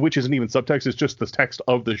 Some of which isn't even subtext; it's just the text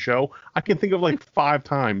of the show. I can think of like 5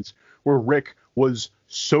 times where Rick was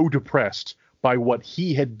so depressed by what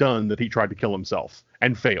he had done that he tried to kill himself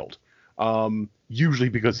and failed. Usually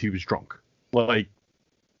because he was drunk. Like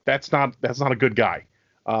that's not a good guy.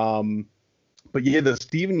 But yeah, the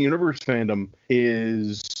Steven Universe fandom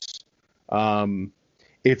is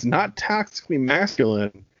it's not toxically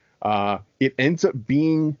masculine. It ends up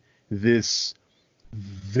being this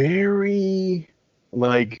very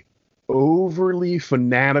like overly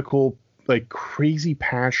fanatical, like crazy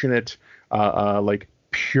passionate like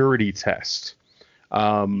purity test.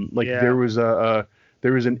 There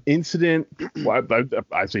was an incident. Well,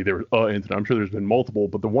 I say there was an incident. I'm sure there's been multiple,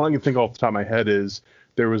 but the one I can think off the top of my head is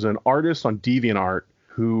there was an artist on DeviantArt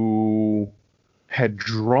who had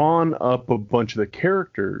drawn up a bunch of the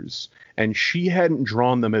characters, and she hadn't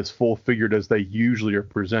drawn them as full-figured as they usually are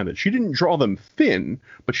presented. She didn't draw them thin,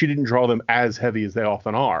 but she didn't draw them as heavy as they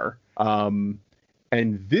often are. And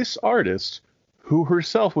this artist, who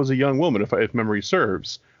herself was a young woman, if memory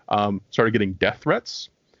serves, started getting death threats.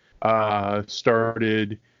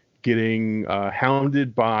 Started getting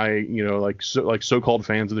hounded by so-called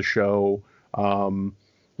fans of the show.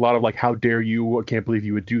 A lot of like, how dare you? I can't believe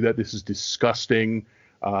you would do that. This is disgusting.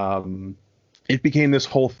 It became this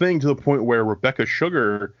whole thing to the point where Rebecca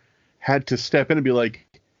Sugar had to step in and be like,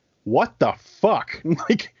 what the fuck?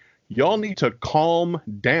 Like, y'all need to calm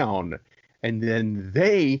down. And then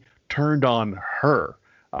they turned on her.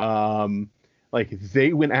 Like,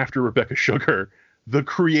 they went after Rebecca Sugar, the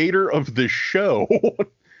creator of the show.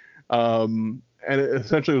 And it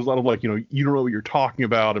essentially was a lot of like, you don't know what you're talking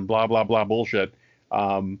about and blah, blah, blah bullshit.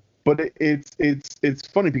 But it's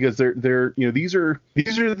funny because they're these are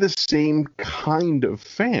the same kind of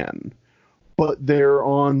fan, but they're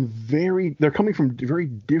coming from very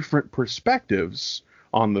different perspectives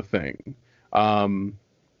on the thing.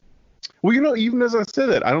 Well, even as I said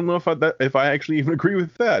that, I don't know if I actually even agree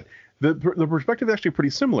with that. The perspective is actually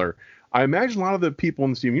pretty similar. I imagine a lot of the people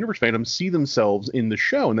in the Steven Universe fandom see themselves in the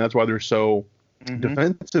show, and that's why they're so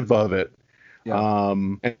defensive of it. Yeah.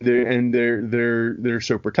 And they're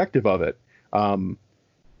so protective of it.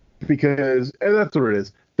 Because and that's what it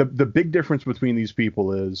is. The big difference between these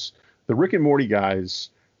people is the Rick and Morty guys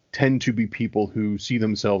tend to be people who see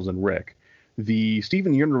themselves in Rick. The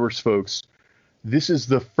Steven Universe folks, this is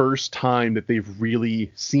the first time that they've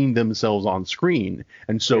really seen themselves on screen.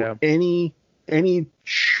 And so any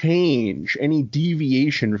change, any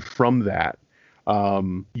deviation from that,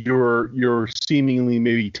 you're seemingly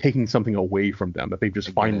maybe taking something away from them that they've just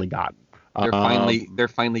finally gotten. They're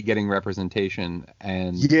finally getting representation,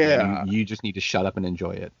 and you just need to shut up and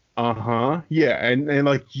enjoy it. Yeah, and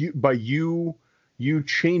like you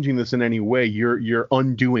changing this in any way, you're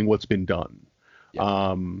undoing what's been done.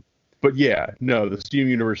 Yeah. But yeah, no, the Steven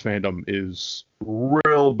Universe fandom is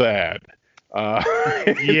real bad.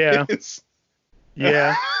 Yeah.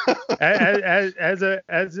 Yeah. as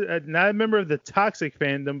a not a member of the toxic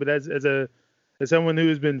fandom, but as someone who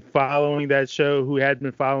has been following that show, who had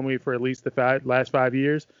been following me for at least the last 5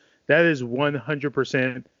 years, that is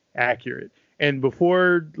 100% accurate. And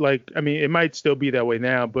before, it might still be that way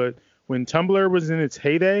now, but when Tumblr was in its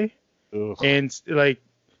heyday, and like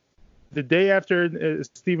the day after a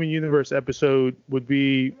Steven Universe episode would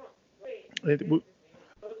be,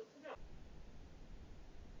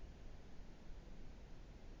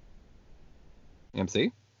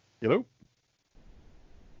 MC? Hello?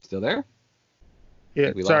 Still there?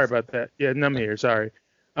 Yeah, sorry about that. Yeah, I'm here. Sorry.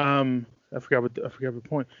 I forgot the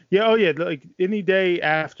point. Yeah, like any day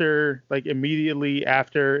after, like immediately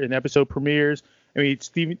after an episode premieres, I mean,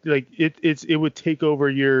 Steven, like it would take over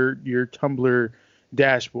your Tumblr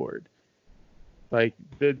dashboard. Like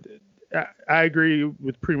I agree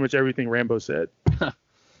with pretty much everything Rambo said.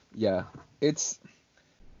 Yeah,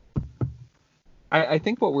 I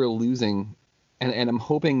think what we're losing, and I'm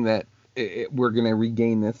hoping that we're going to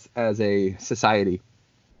regain this as a society,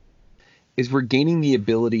 is we're gaining the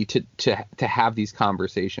ability to have these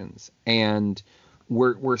conversations. And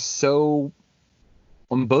we're so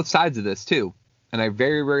on both sides of this too. And I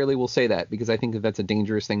very rarely will say that, because I think that that's a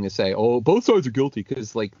dangerous thing to say. Oh, both sides are guilty,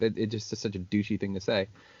 because like it just is such a douchey thing to say.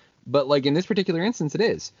 But like in this particular instance, it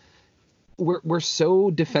is. We're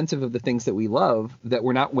so defensive of the things that we love that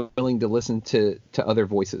we're not willing to listen to other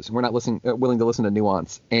voices. We're not willing to listen to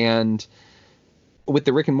nuance. And with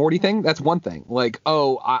the Rick and Morty thing, that's one thing. Like,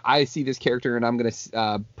 oh, I see this character and I'm going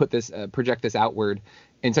to project this outward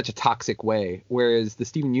in such a toxic way. Whereas the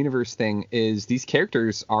Steven Universe thing is these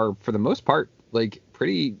characters are, for the most part, like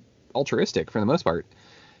pretty altruistic for the most part.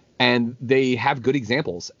 And they have good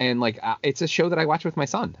examples. And like, it's a show that I watch with my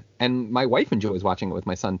son, and my wife enjoys watching it with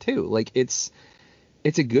my son too. Like it's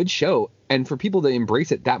a good show. And for people to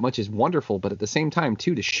embrace it that much is wonderful. But at the same time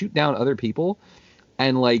too, to shoot down other people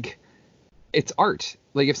and like, it's art.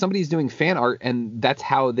 Like if somebody's doing fan art and that's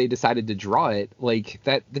how they decided to draw it, like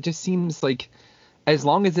that just seems like, as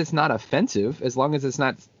long as it's not offensive, as long as it's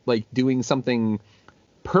not like doing something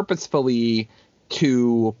purposefully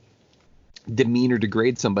to demean or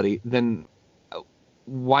degrade somebody, then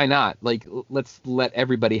why not? Like, let's let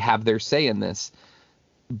everybody have their say in this.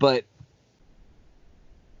 But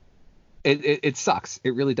it sucks.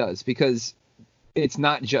 It really does, because it's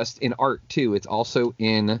not just in art too. It's also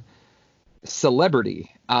in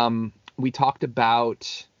celebrity. We talked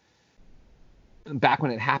about back when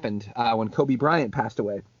it happened, when Kobe Bryant passed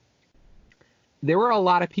away. There were a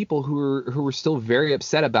lot of people who were still very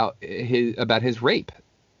upset about his rape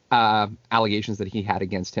allegations that he had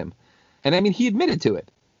against him. And I mean, he admitted to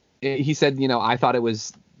it. He said, I thought it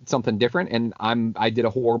was something different, and I did a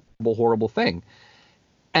horrible thing.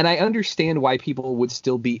 And I understand why people would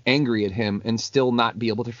still be angry at him and still not be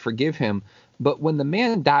able to forgive him. But when the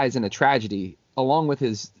man dies in a tragedy, along with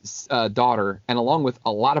his daughter and along with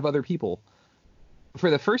a lot of other people, for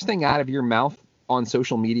the first thing out of your mouth on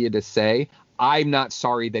social media to say, I'm not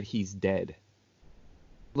sorry that he's dead.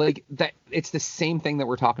 Like that, it's the same thing that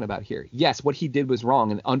we're talking about here. Yes, what he did was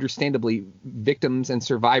wrong, and understandably, victims and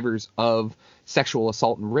survivors of sexual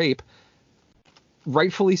assault and rape,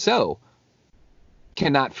 rightfully so,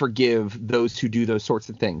 cannot forgive those who do those sorts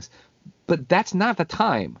of things. But that's not the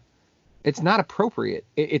time. It's not appropriate.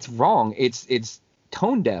 It's wrong. It's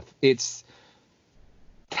tone deaf. It's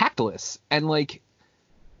tactless. And like,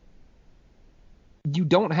 you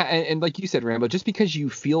don't have, and like you said, Rambo, just because you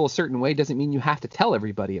feel a certain way doesn't mean you have to tell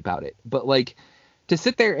everybody about it. But like, to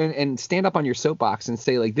sit there and stand up on your soapbox and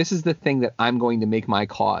say, like, this is the thing that I'm going to make my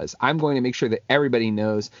cause. I'm going to make sure that everybody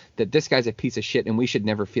knows that this guy's a piece of shit and we should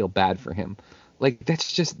never feel bad for him. Like,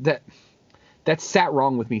 that's just, that sat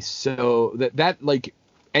wrong with me. So that like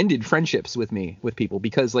ended friendships with people,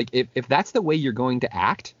 because like, if that's the way you're going to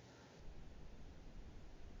act,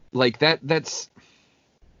 like that's,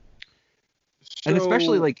 and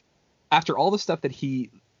especially like after all the stuff that he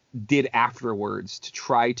did afterwards to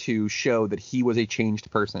try to show that he was a changed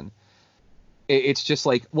person, it's just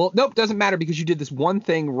like, well, nope, doesn't matter, because you did this one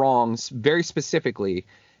thing wrong very specifically,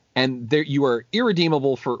 and there you are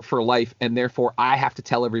irredeemable for life, and therefore I have to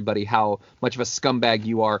tell everybody how much of a scumbag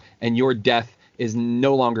you are, and your death is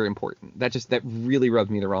no longer important. That really rubbed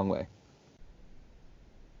me the wrong way.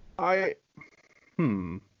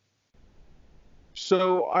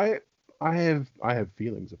 So I have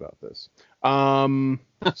feelings about this. Some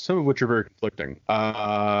of which are very conflicting.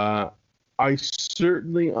 I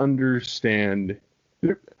certainly understand.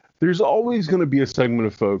 There's always going to be a segment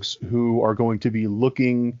of folks who are going to be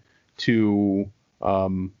looking to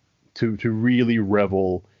really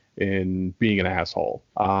revel in being an asshole.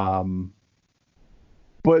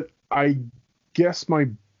 But I guess my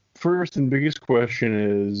first and biggest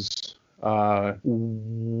question is,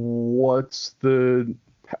 what's the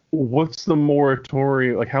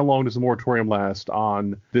moratorium? Like, how long does the moratorium last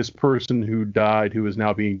on this person who died, who is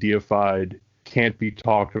now being deified, can't be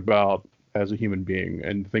talked about as a human being,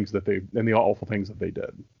 and the awful things that they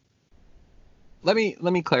did? Let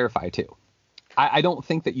me clarify too. I don't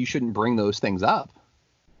think that you shouldn't bring those things up,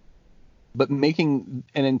 but making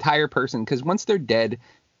an entire person, because once they're dead,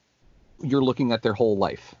 you're looking at their whole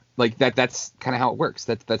life. Like that's kind of how it works.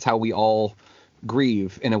 That's how we all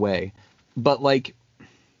grieve in a way. But like,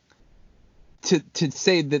 to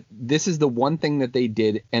say that this is the one thing that they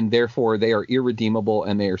did, and therefore they are irredeemable,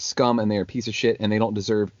 and they are scum, and they are a piece of shit, and they don't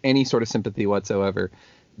deserve any sort of sympathy whatsoever,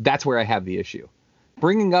 that's where I have the issue.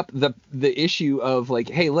 Bringing up the issue of like,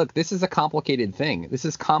 hey, look, this is a complicated thing. This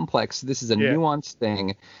is complex. This is a nuanced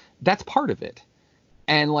thing. That's part of it.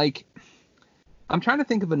 And like, I'm trying to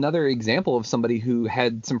think of another example of somebody who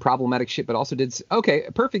had some problematic shit, but also did okay.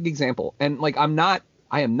 A perfect example. And like, I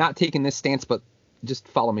am not taking this stance, but just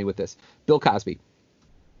follow me with this. Bill Cosby.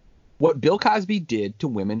 What Bill Cosby did to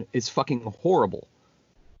women is fucking horrible.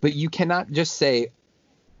 But you cannot just say,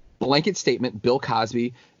 blanket statement, Bill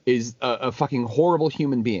Cosby is a fucking horrible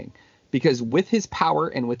human being. Because with his power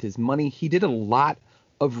and with his money, he did a lot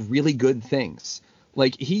of really good things.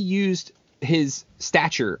 Like, he used his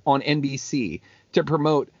stature on NBC to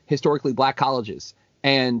promote historically black colleges.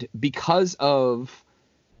 And because of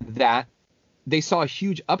that, they saw a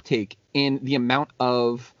huge uptake in the amount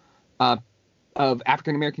of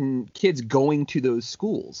African American kids going to those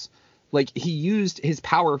schools. Like, he used his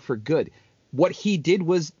power for good. What he did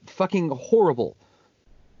was fucking horrible.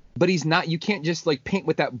 But he's not, you can't just like paint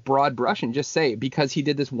with that broad brush and just say because he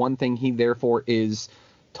did this one thing, he therefore is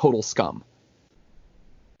total scum.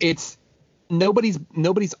 It's nobody's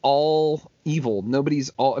all evil.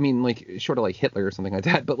 Nobody's all, I mean, like, short of like Hitler or something like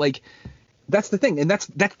that. But like, that's the thing. And that's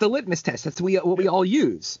the litmus test. That's what we all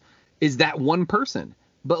use is that one person.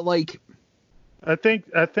 But like, I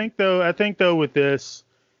think though with this,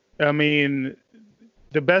 I mean,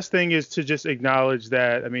 the best thing is to just acknowledge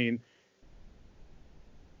that, I mean,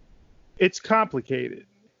 it's complicated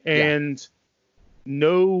and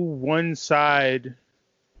no one side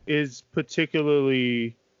is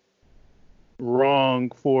particularly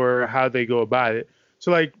wrong for how they go about it.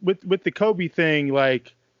 So like with the Kobe thing,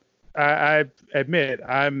 like I admit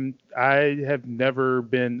I have never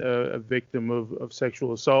been a victim of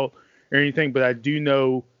sexual assault or anything, but I do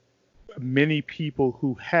know many people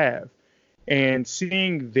who have, and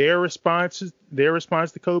seeing their response to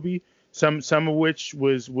Kobe, some of which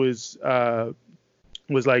was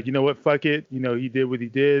like, you know what, fuck it, you know, he did what he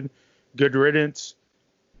did, good riddance,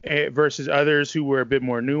 versus others who were a bit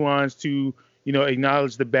more nuanced to, you know,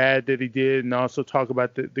 acknowledge the bad that he did and also talk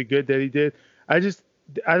about the good that he did. I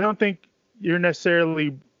don't think you're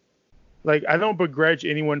necessarily, like, I don't begrudge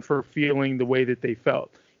anyone for feeling the way that they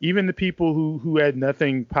felt. Even the people who had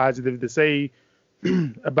nothing positive to say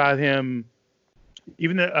about him,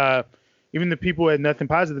 even the people who had nothing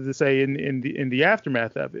positive to say in the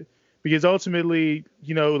aftermath of it. Because ultimately,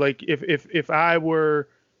 you know, like if I were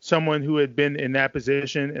someone who had been in that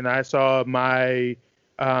position and I saw my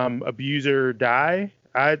abuser die,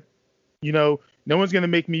 you know, no one's going to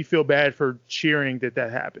make me feel bad for cheering that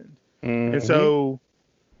happened. Mm-hmm. And so,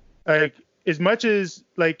 like, as much as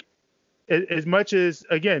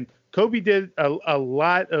again, Kobe did a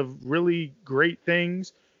lot of really great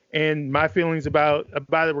things, and my feelings about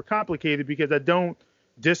it were complicated because I don't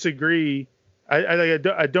disagree. I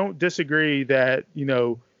don't disagree that, you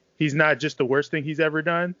know, he's not just the worst thing he's ever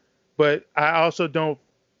done, but I also don't.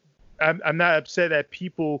 I'm not upset at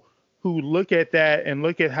people who look at that and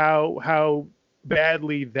look at how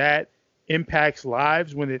badly that impacts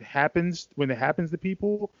lives when it happens to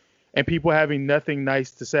people, and people having nothing nice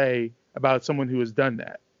to say about someone who has done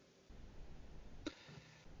that.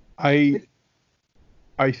 I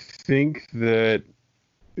think that,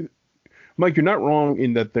 Mike, you're not wrong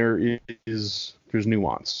in that there's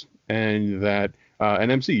nuance, and that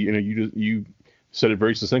and MC, you know, you said it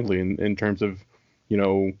very succinctly in terms of, you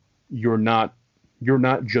know, you're not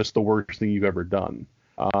just the worst thing you've ever done.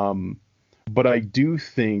 But I do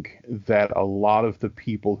think that a lot of the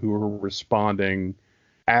people who are responding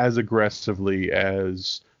as aggressively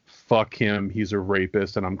as fuck him, he's a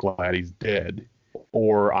rapist and I'm glad he's dead,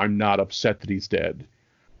 or I'm not upset that he's dead,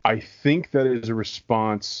 I think that is a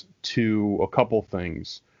response to a couple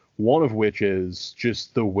things. One of which is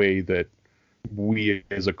just the way that we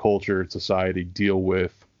as a culture, society, deal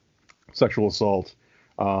with sexual assault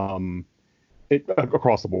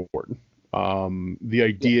across the board. The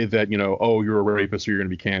idea that, you know, oh, you're a rapist, so you're going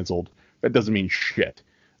to be canceled, that doesn't mean shit.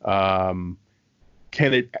 Can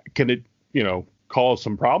it, you know, cause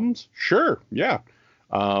some problems? Sure, yeah.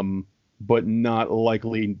 But not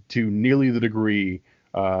likely to nearly the degree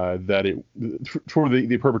that it for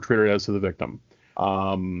the perpetrator as to the victim.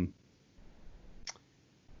 But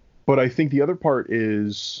I think the other part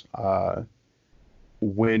is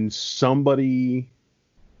when somebody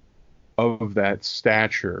of that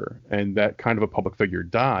stature and that kind of a public figure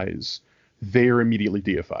dies, they're immediately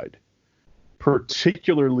deified.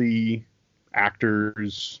 Particularly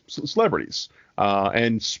actors, celebrities,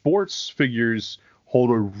 and sports figures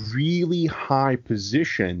hold a really high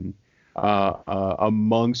position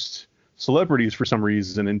amongst celebrities for some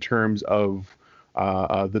reason in terms of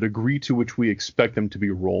the degree to which we expect them to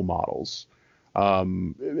be role models.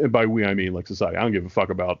 And by we, I mean like society. I don't give a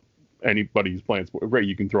fuck about anybody who's playing sport. Great,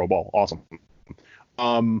 you can throw a ball. Awesome.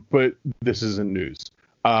 But this isn't news.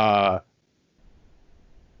 For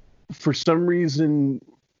some reason,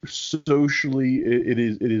 socially, it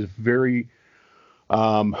is very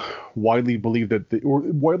widely believed or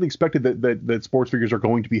widely expected that sports figures are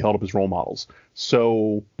going to be held up as role models.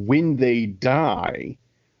 So when they die,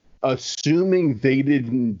 assuming they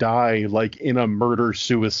didn't die like in a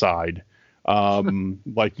murder-suicide,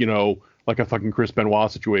 like, you know, like a fucking Chris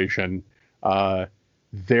Benoit situation,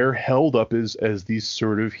 they're held up as these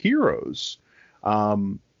sort of heroes.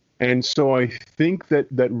 And And so I think that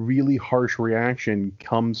really harsh reaction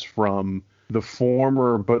comes from the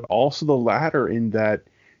former, but also the latter, in that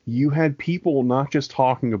you had people not just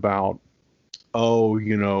talking about, oh,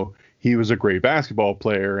 he was a great basketball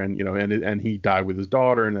player and, and he died with his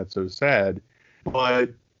daughter and that's so sad, but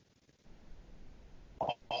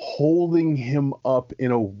holding him up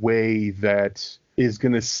in a way that is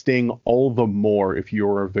going to sting all the more if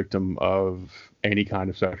you're a victim of any kind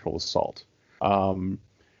of sexual assault.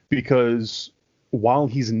 Because while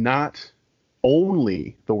he's not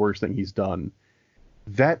only the worst thing he's done,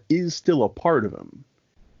 that is still a part of him.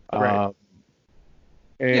 Right.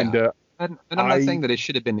 And I'm not saying that it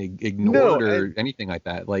should have been ignored or anything like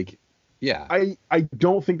that. Like, yeah. I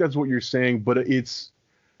don't think that's what you're saying, but it's,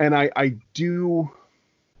 and I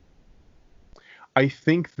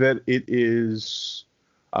think that it is,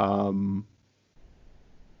 I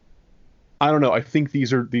don't know. I think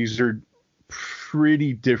these are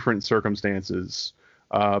pretty different circumstances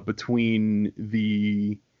between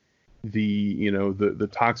the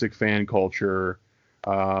toxic fan culture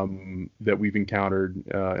that we've encountered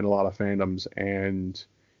in a lot of fandoms and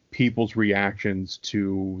people's reactions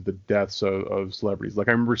to the deaths of celebrities. Like,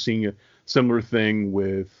 I remember seeing a similar thing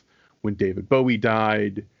with when David Bowie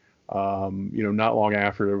died. Not long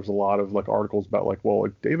after, there was a lot of articles about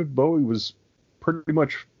David Bowie was pretty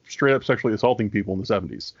much straight up sexually assaulting people in the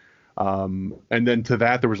 70s. And then to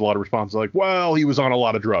that, there was a lot of responses like, well, he was on a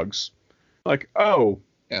lot of drugs. Like, oh,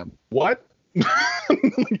 yeah, what?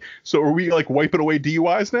 So are we wiping away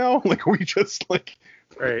DUIs now? Are we just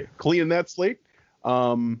cleaning that slate?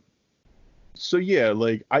 So yeah,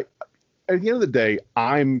 I at the end of the day,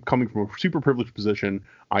 I'm coming from a super privileged position.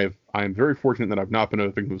 I am very fortunate that I've not been a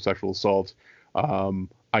victim of sexual assault.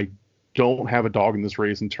 I don't have a dog in this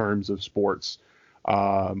race in terms of sports.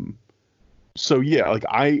 So yeah,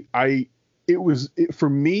 for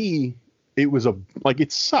me, it was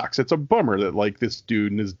it sucks. It's a bummer that this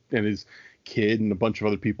dude and his kid and a bunch of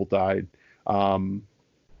other people died. But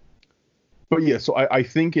yeah, so I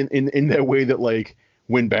think in that way that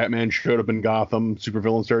when Batman showed up in Gotham,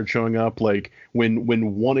 supervillains started showing up. When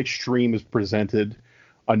one extreme is presented,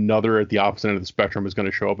 another at the opposite end of the spectrum is going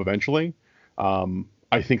to show up eventually.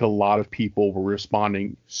 I think a lot of people were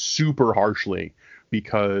responding super harshly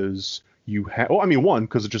because you had, one,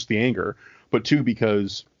 because of just the anger, but two,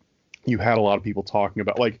 because you had a lot of people talking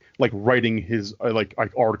about writing his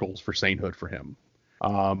articles for sainthood for him.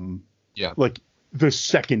 Yeah. The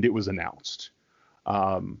second it was announced.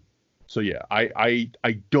 So yeah, I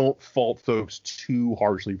don't fault folks too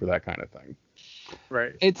harshly for that kind of thing.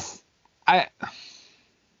 Right. It's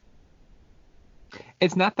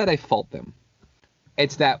not that I fault them.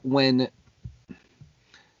 It's that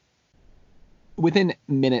within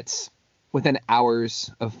minutes, within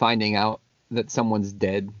hours of finding out that someone's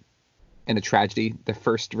dead in a tragedy, the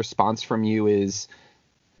first response from you is,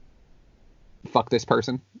 fuck this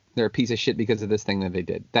person. They're a piece of shit because of this thing that they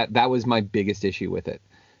did. That was my biggest issue with it,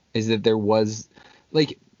 is that there was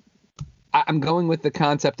I'm going with the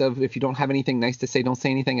concept of, if you don't have anything nice to say, don't say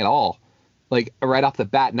anything at all. Right off the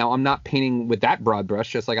bat. Now, I'm not painting with that broad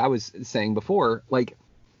brush, just like I was saying before.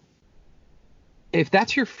 If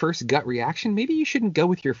that's your first gut reaction, maybe you shouldn't go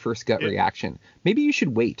with your first gut reaction. Maybe you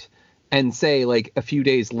should wait and say, a few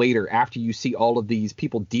days later, after you see all of these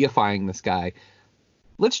people deifying this guy,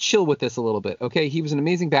 let's chill with this a little bit. Okay, he was an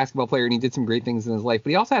amazing basketball player and he did some great things in his life, but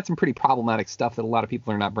he also had some pretty problematic stuff that a lot of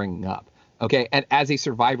people are not bringing up. Okay, and as a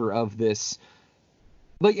survivor of this,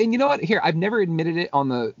 and you know what? Here, I've never admitted it on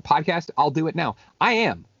the podcast. I'll do it now. I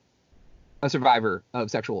am a survivor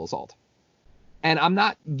of sexual assault. And I'm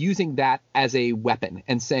not using that as a weapon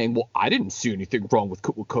and saying, well, I didn't see anything wrong with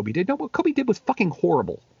what Kobe did. No, what Kobe did was fucking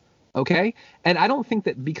horrible. Okay? And I don't think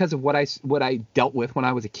that because of what I dealt with when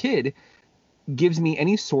I was a kid gives me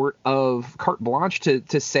any sort of carte blanche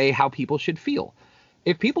to say how people should feel.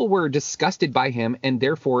 If people were disgusted by him and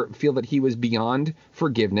therefore feel that he was beyond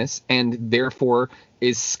forgiveness and therefore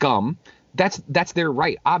is scum, that's their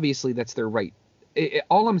right. Obviously, that's their right.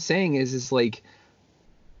 All I'm saying is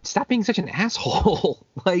stop being such an asshole.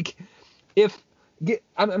 I'm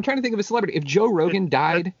trying to think of a celebrity. If Joe Rogan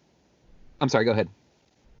died, I'm sorry, go ahead.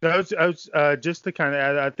 I was just to kind of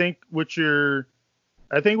add, I think what you're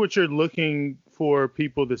looking for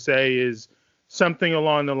people to say is something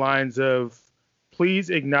along the lines of, please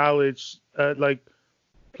acknowledge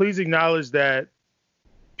that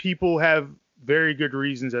people have very good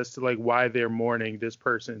reasons as to why they're mourning this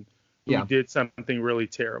person who did something really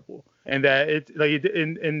terrible, and that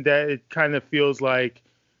it kind of feels like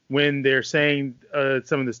when they're saying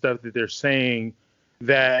some of the stuff that they're saying,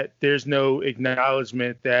 that there's no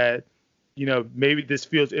acknowledgement that maybe this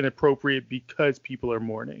feels inappropriate because people are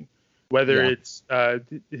mourning, whether it's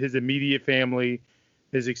his immediate family,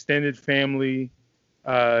 his extended family,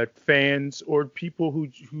 fans, or people who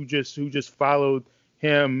just followed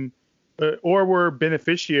him or were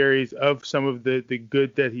beneficiaries of some of the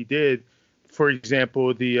good that he did. For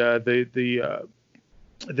example, the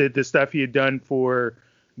stuff he had done for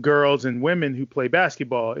girls and women who play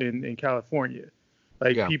basketball in California.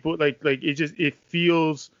 People it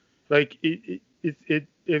feels like it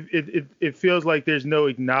feels like there's no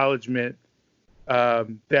acknowledgement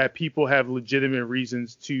that people have legitimate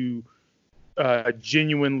reasons to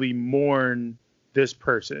genuinely mourn this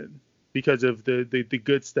person because of the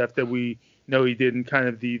good stuff that we know he did and kind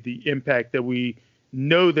of the impact that we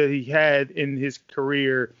know that he had in his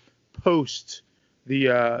career post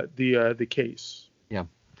the case. Yeah.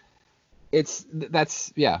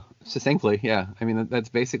 Succinctly. Yeah. I mean, that's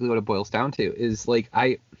basically what it boils down to is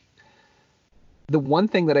the one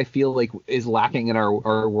thing that I feel like is lacking in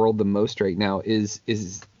our world the most right now is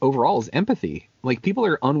overall empathy. Like, people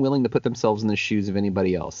are unwilling to put themselves in the shoes of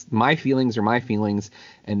anybody else. My feelings are my feelings,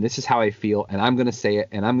 and this is how I feel, and I'm going to say it,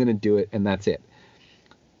 and I'm going to do it, and that's it.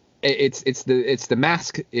 It's the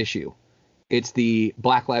mask issue. It's the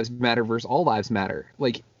Black Lives Matter versus All Lives Matter.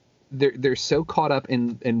 Like, they're so caught up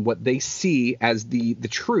in what they see as the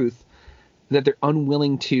truth that they're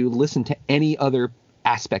unwilling to listen to any other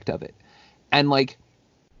aspect of it. And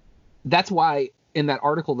that's why in that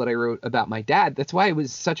article that I wrote about my dad, that's why it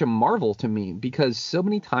was such a marvel to me, because so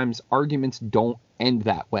many times arguments don't end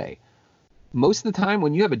that way. Most of the time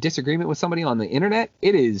when you have a disagreement with somebody on the internet,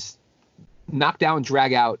 it is knock down,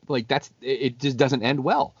 drag out. It just doesn't end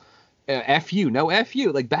well. F you, no F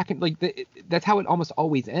you. That's how it almost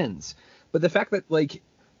always ends. But the fact that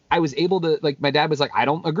I was able to, my dad was like, I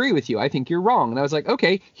don't agree with you. I think you're wrong. And I was like,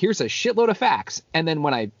 okay, here's a shitload of facts. And then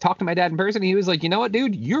when I talked to my dad in person, he was like, you know what,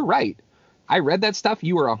 dude, you're right. I read that stuff.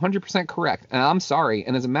 You were 100% correct. And I'm sorry.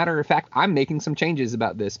 And as a matter of fact, I'm making some changes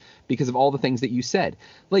about this because of all the things that you said.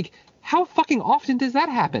 How fucking often does that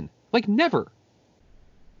happen? Never.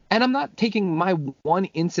 And I'm not taking my one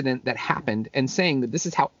incident that happened and saying that this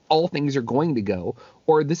is how all things are going to go,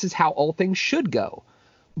 or this is how all things should go.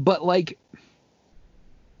 But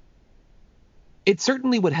it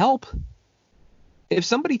certainly would help. If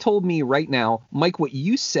somebody told me right now, Mike, what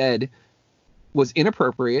you said was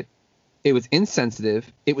inappropriate, it was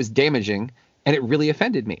insensitive, it was damaging, and it really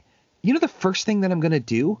offended me. The first thing that I'm going to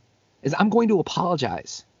do is I'm going to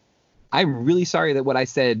apologize. I'm really sorry that what I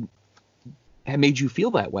said had made you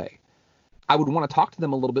feel that way. I would want to talk to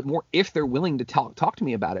them a little bit more if they're willing to talk to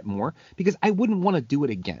me about it more, because I wouldn't want to do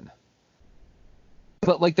it again.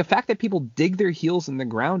 But the fact that people dig their heels in the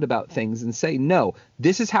ground about things and say, no,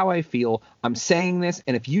 this is how I feel, I'm saying this,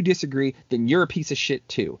 and if you disagree, then you're a piece of shit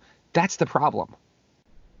too. That's the problem.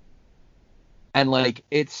 And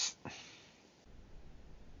it's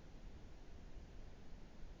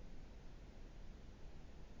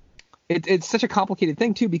such a complicated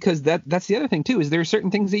thing too, because that's the other thing too, is there are certain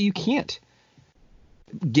things that you can't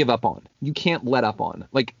give up on. You can't let up on.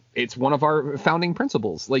 It's one of our founding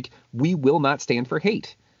principles. We will not stand for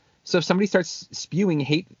hate. So if somebody starts spewing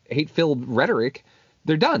hate-filled rhetoric,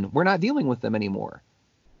 they're done. We're not dealing with them anymore.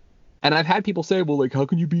 And I've had people say, well, how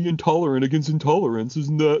can you be intolerant against intolerance?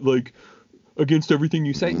 Isn't that against everything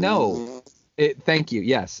you say? No. Thank you.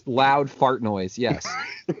 Yes. Loud fart noise. Yes.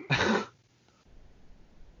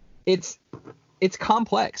 It's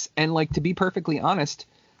complex. And to be perfectly honest,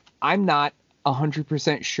 I'm not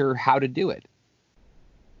 100% sure how to do it.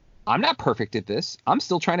 I'm not perfect at this. I'm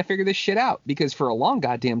still trying to figure this shit out, because for a long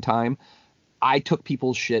goddamn time, I took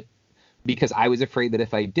people's shit because I was afraid that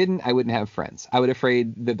if I didn't, I wouldn't have friends. I was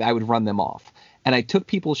afraid that I would run them off. And I took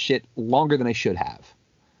people's shit longer than I should have.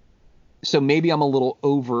 So maybe I'm a little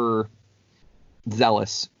overzealous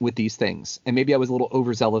with these things. And maybe I was a little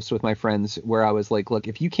overzealous with my friends, where I was like, look,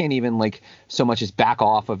 if you can't even so much as back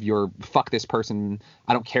off of your fuck this person,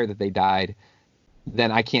 I don't care that they died,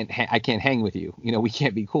 then I can't hang with you. We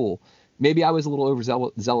can't be cool. Maybe I was a little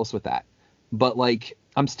overzealous with that, but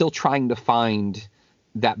I'm still trying to find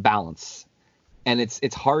that balance. And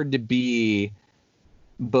it's hard to be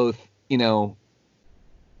both,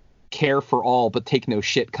 care for all, but take no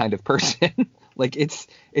shit kind of person.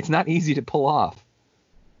 It's not easy to pull off.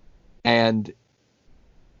 And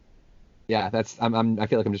yeah, I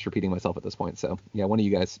feel like I'm just repeating myself at this point. So yeah, one of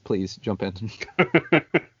you guys, please jump in.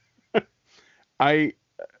 I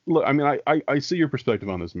see your perspective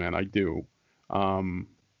on this, man. I do. But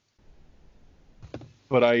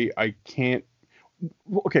I can't.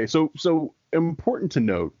 Okay, so important to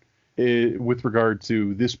note with regard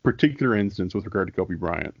to this particular instance, with regard to Kobe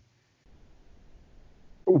Bryant,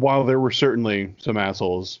 while there were certainly some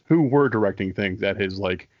assholes who were directing things at his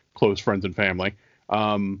like close friends and family,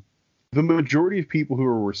 the majority of people who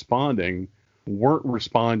were responding weren't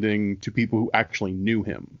responding to people who actually knew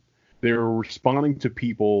him. They were responding to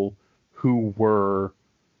people who were,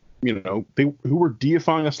 who were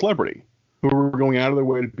deifying a celebrity, who were going out of their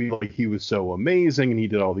way to be like, he was so amazing and he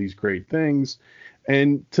did all these great things.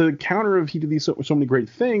 And to counter if he did these so many great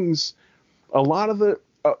things, a lot of the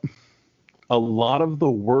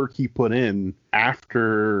work he put in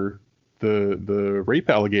after the rape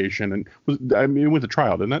allegation it went to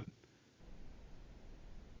trial, didn't it?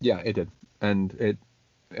 Yeah, it did. And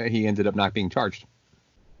he ended up not being charged.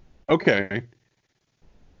 Okay.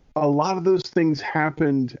 A lot of those things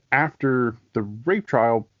happened after the rape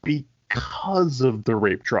trial because of the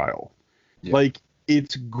rape trial. Yeah. Like,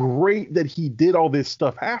 it's great that he did all this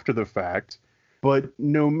stuff after the fact, but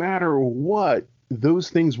no matter what, those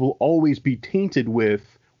things will always be tainted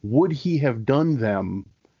with, would he have done them?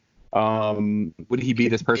 Would he be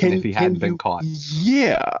this person if he hadn't been caught?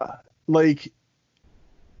 Yeah. Like,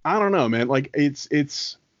 I don't know, man. Like,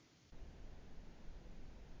 it's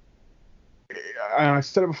I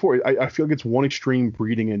said it before. I feel like it's one extreme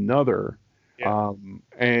breeding another. Yeah.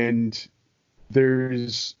 And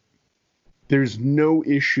there's no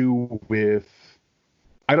issue with.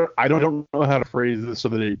 I don't know how to phrase this so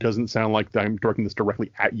that it doesn't sound like I'm directing this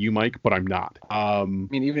directly at you, Mike, but I'm not. I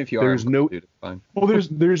mean, even if you there's are, no. dude, it's fine. Well,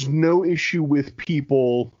 there's no issue with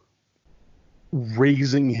people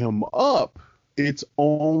raising him up. It's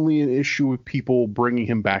only an issue with people bringing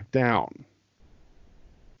him back down.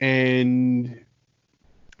 And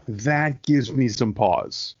that gives me some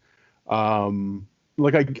pause.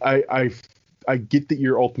 Like I get that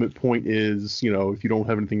your ultimate point is, if you don't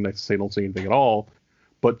have anything nice to say, don't say anything at all.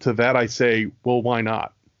 But to that I say, well, why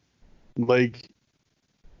not? Like,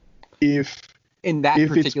 if in that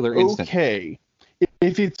particular instance,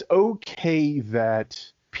 if it's okay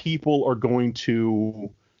that people are going to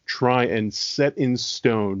try and set in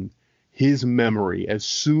stone his memory as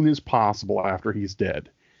soon as possible after he's dead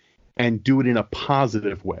and do it in a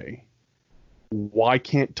positive way, why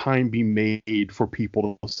can't time be made for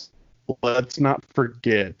people to let's not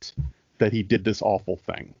forget that he did this awful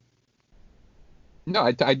thing? No,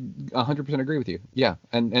 I 100% agree with you. Yeah.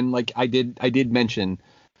 And like I did mention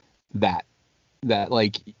that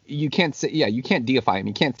like you can't say, you can't deify him.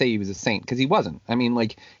 You can't say he was a saint because he wasn't. I mean,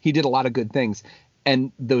 like, he did a lot of good things,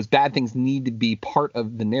 and those bad things need to be part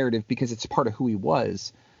of the narrative because it's part of who he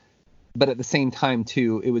was. But at the same time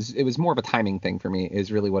too, it was more of a timing thing for me,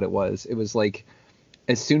 is really what it was. It was like,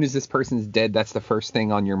 as soon as this person's dead, that's the first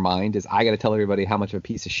thing on your mind is, I got to tell everybody how much of a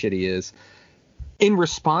piece of shit he is. In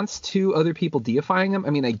response to other people deifying him,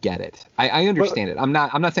 I mean, I get it. I understand it. I'm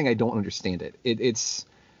not saying I don't understand it. It's.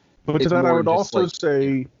 But to that, I would also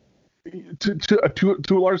say, to a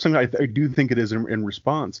large extent, I do think it is in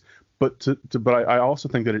response. But I also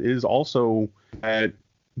think that it is also that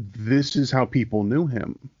this is how people knew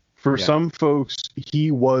him. For some folks,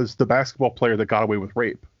 he was the basketball player that got away with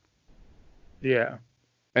rape. Yeah.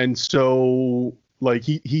 And so, like,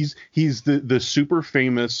 he's the super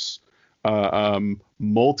famous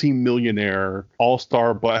multi-millionaire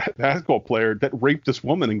all-star basketball player that raped this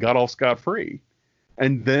woman and got all scot-free.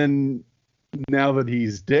 And then now that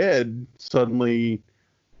he's dead, suddenly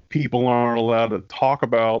people aren't allowed to talk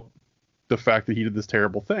about the fact that he did this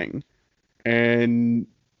terrible thing. And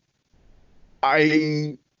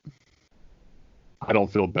I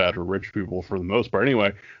don't feel bad for rich people for the most part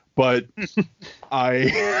anyway, but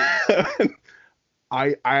I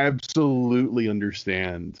absolutely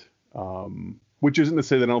understand, which isn't to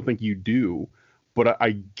say that I don't think you do, but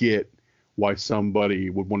I get why somebody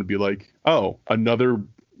would want to be like, oh, another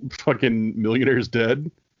fucking millionaire's dead?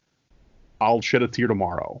 I'll shed a tear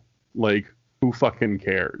tomorrow. Like, who fucking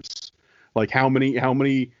cares? Like, how many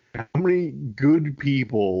good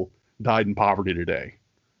people died in poverty today?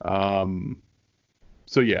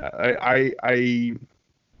 So yeah, I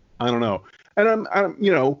don't know. And I'm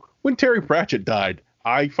when Terry Pratchett died,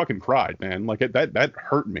 I fucking cried, man. Like, that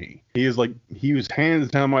hurt me. He was hands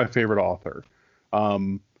down my favorite author.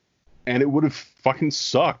 And it would have fucking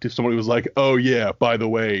sucked if somebody was like, oh yeah, by the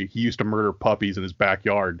way, he used to murder puppies in his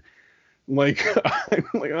backyard. Like, I'm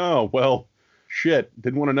like, oh, well, shit,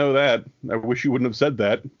 didn't want to know that. I wish you wouldn't have said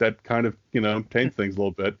that. That kind of, taints things a little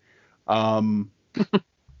bit. But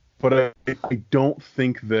I don't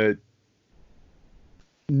think that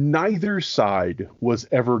neither side was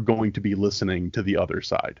ever going to be listening to the other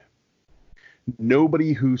side.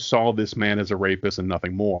 Nobody who saw this man as a rapist and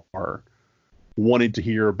nothing more wanted to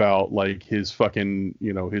hear about, like, his fucking,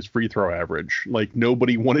 his free throw average. Like,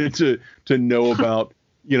 nobody wanted to know about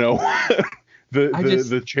you know,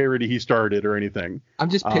 the charity he started or anything. I'm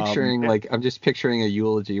just picturing a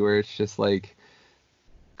eulogy where it's just like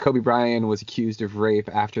Kobe Bryant was accused of rape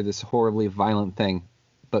after this horribly violent thing,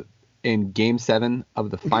 but in Game 7 of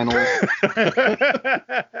the finals,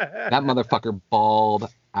 that motherfucker bawled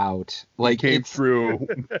out. Like, he came through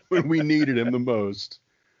when we needed him the most.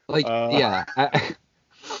 Like,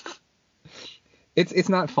 it's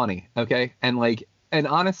not funny, okay? And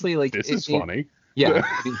honestly, like, this is funny. Yeah.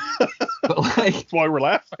 But like, that's why we're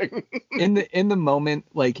laughing. in the moment,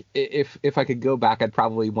 like, if I could go back, I'd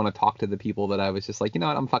probably want to talk to the people that I was just like, you know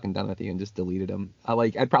what, I'm fucking done with you, and just deleted them.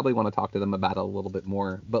 I'd probably want to talk to them about it a little bit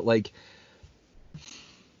more. But like,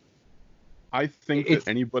 I think that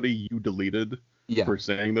anybody you deleted for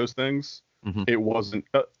saying those things, it wasn't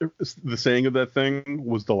the saying of that thing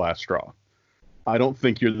was the last straw. I don't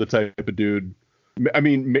think you're the type of dude. I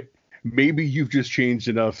mean, maybe you've just changed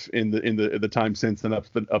enough in the time since and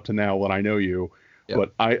up to now when I know you. Yep.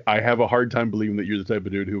 But I have a hard time believing that you're the type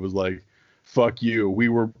of dude who was like, fuck you. We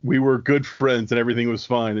were good friends and everything was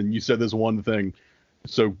fine, and you said this one thing.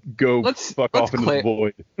 So fuck off into the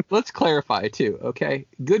void. Let's clarify too, okay?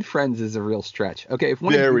 Good friends is a real stretch. Okay, if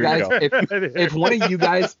one of you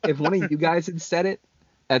guys had said it,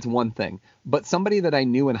 that's one thing. But somebody that I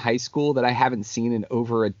knew in high school that I haven't seen in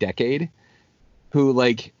over a decade, who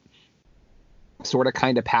like sort of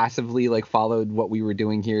kind of passively like followed what we were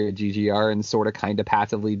doing here at GGR and sort of kind of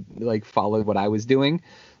passively like followed what I was doing,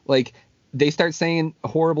 like, they start saying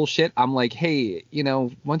horrible shit. I'm like, hey, you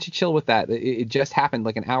know, why don't you chill with that? It just happened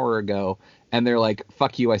like an hour ago. And they're like,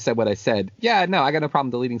 fuck you, I said what I said. Yeah, no, I got no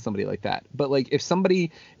problem deleting somebody like that. But like, if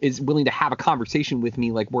somebody is willing to have a conversation with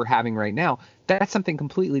me like we're having right now, that's something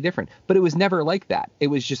completely different. But it was never like that. It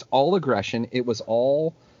was just all aggression. It was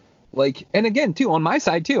all like, and again, too, on my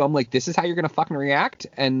side too, I'm like, this is how you're going to fucking react.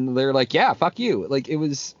 And they're like, yeah, fuck you. Like, it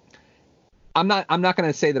was, I'm not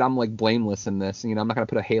going to say that I'm like blameless in this. You know, I'm not going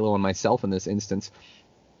to put a halo on myself in this instance.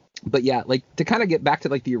 But yeah, like, to kind of get back to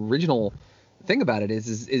like the original thing about it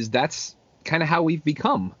is that's kind of how we've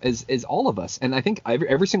become as all of us. And I think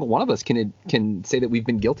every single one of us can say that we've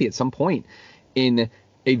been guilty at some point in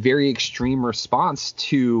a very extreme response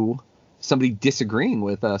to somebody disagreeing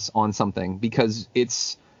with us on something, because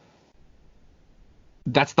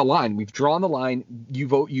that's the line. We've drawn the line.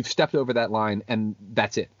 You've stepped over that line, and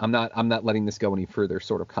that's it. I'm not letting this go any further,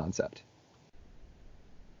 sort of concept.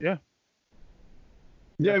 Yeah.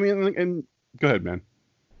 Yeah, I mean, and go ahead, man.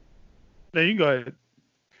 No, you go ahead.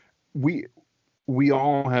 We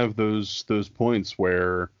all have those points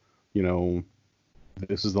where, you know,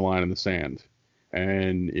 this is the line in the sand.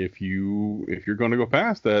 And if you're going to go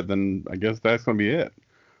past that, then I guess that's going to be it.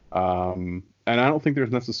 And I don't think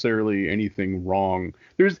there's necessarily anything wrong.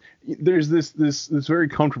 There's this very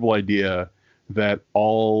comfortable idea that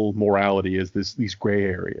all morality is these gray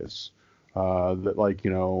areas, that, like,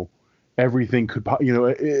 you know, everything could, you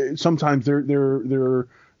know, sometimes there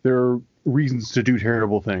are reasons to do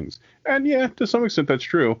terrible things. And yeah, to some extent that's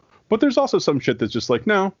true. But there's also some shit that's just like,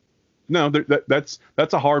 no, that's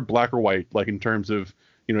a hard black or white, like, in terms of,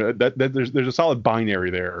 you know, that there's a solid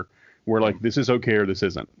binary there where, like, this is okay or this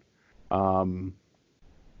isn't. And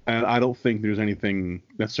I don't think there's anything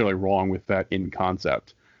necessarily wrong with that in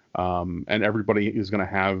concept. And everybody is going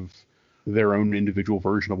to have their own individual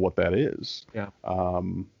version of what that is. Yeah.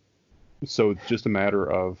 So it's just a matter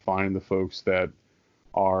of finding the folks that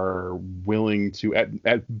are willing to,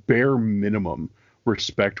 at bare minimum,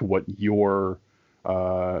 respect what your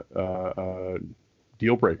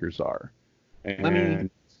deal breakers are. And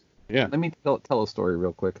let me tell a story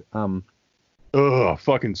real quick.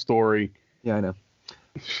 Fucking story. Yeah, I know.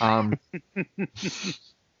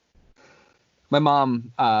 My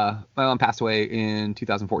mom passed away in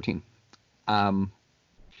 2014.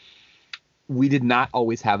 We did not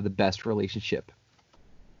always have the best relationship.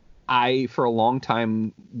 I, for a long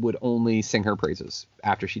time, would only sing her praises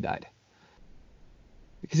after she died,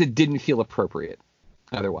 because it didn't feel appropriate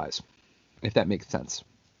otherwise, if that makes sense.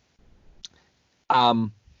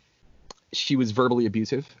 She was verbally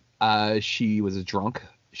abusive. She was a drunk.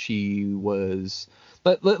 Let's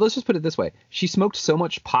just put it this way. She smoked so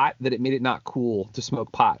much pot that it made it not cool to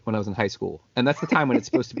smoke pot when I was in high school. And that's the time when it's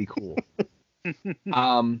supposed to be cool.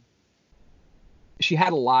 She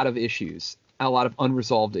had a lot of issues, a lot of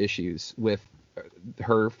unresolved issues with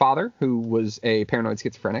her father, who was a paranoid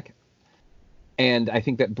schizophrenic. And I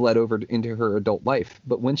think that bled over into her adult life.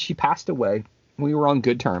 But when she passed away, we were on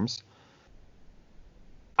good terms.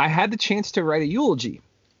 I had the chance to write a eulogy.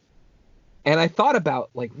 And I thought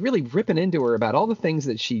about, like, really ripping into her about all the things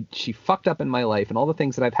that she fucked up in my life and all the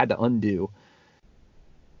things that I've had to undo.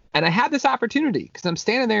 And I had this opportunity because I'm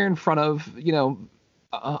standing there in front of,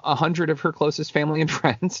 100 of her closest family and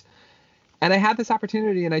friends. And I had this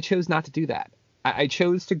opportunity and I chose not to do that. I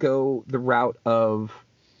chose to go the route of,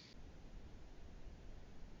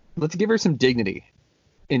 let's give her some dignity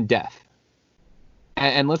in death.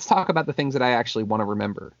 And let's talk about the things that I actually want to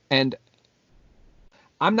remember. And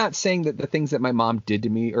I'm not saying that the things that my mom did to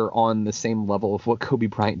me are on the same level of what Kobe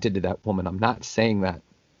Bryant did to that woman. I'm not saying that.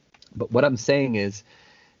 But what I'm saying is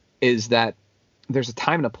that there's a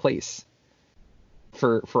time and a place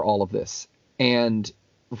for all of this. And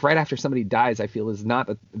right after somebody dies, I feel is not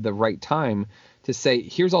the right time to say,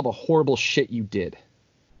 here's all the horrible shit you did.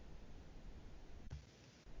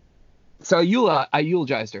 So I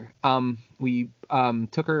eulogized her. We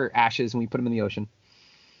took her ashes and we put them in the ocean.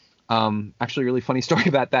 Actually, a really funny story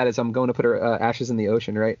about that is I'm going to put her ashes in the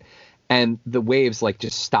ocean, right? And the waves like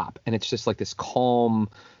just stop, and it's just like this calm,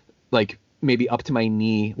 like maybe up to my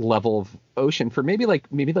knee level of ocean for maybe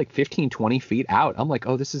like 15, 20 feet out. I'm like,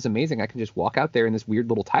 oh, this is amazing. I can just walk out there in this weird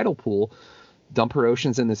little tidal pool, dump her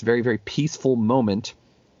oceans in this very, very peaceful moment,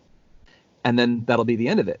 and then that'll be the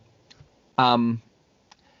end of it.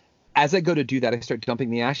 As I go to do that, I start dumping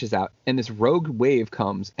the ashes out, and this rogue wave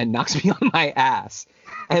comes and knocks me on my ass.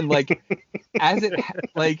 And like, and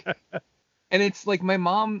it's like my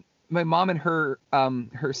mom and her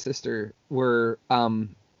sister were,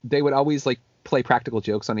 they would always like play practical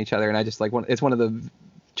jokes on each other. And I just like, it's one of the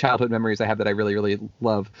childhood memories I have that I really, really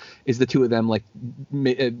love is the two of them like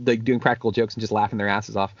doing practical jokes and just laughing their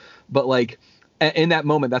asses off. But like, in that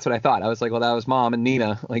moment, that's what I thought. I was like, well, that was Mom and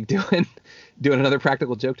Nina like doing another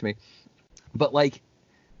practical joke to me. But like,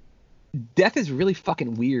 death is really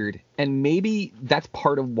fucking weird. And maybe that's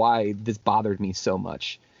part of why this bothered me so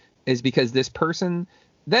much, is because this person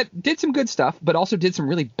that did some good stuff, but also did some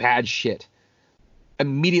really bad shit.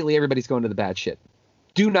 Immediately, everybody's going to the bad shit.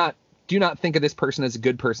 Do not think of this person as a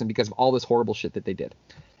good person because of all this horrible shit that they did.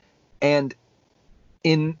 And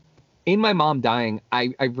in my mom dying,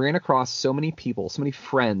 I ran across so many people, so many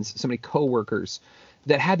friends, so many coworkers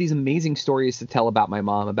that had these amazing stories to tell about my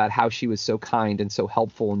mom, about how she was so kind and so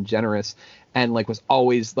helpful and generous and like was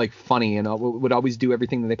always like funny and would always do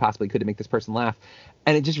everything that they possibly could to make this person laugh.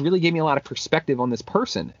 And it just really gave me a lot of perspective on this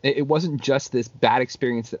person. It wasn't just this bad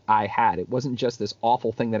experience that I had. It wasn't just this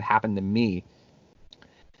awful thing that happened to me.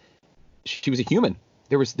 She was a human.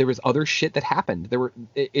 There was other shit that happened.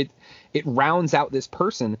 It rounds out this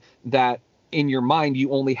person that in your mind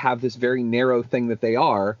you only have this very narrow thing that they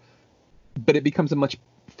are, but it becomes a much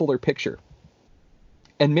fuller picture.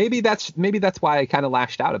 And maybe that's why I kind of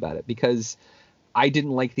lashed out about it, because I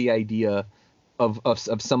didn't like the idea of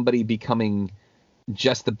somebody becoming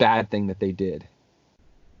just the bad thing that they did.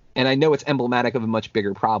 And I know it's emblematic of a much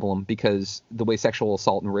bigger problem because the way sexual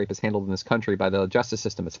assault and rape is handled in this country by the justice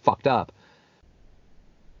system is fucked up.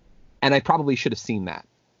 And I probably should have seen that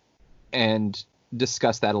and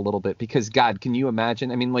discussed that a little bit, because God, can you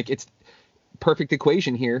imagine? I mean, like, it's perfect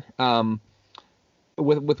equation here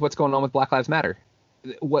with what's going on with Black Lives Matter.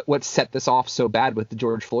 What set this off so bad with the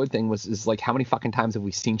George Floyd thing is like, how many fucking times have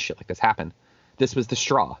we seen shit like this happen? This was the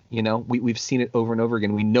straw, you know? We've seen it over and over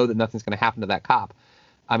again. We know that nothing's going to happen to that cop.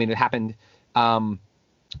 I mean, it happened.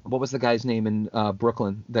 What was the guy's name in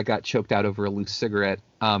Brooklyn that got choked out over a loose cigarette?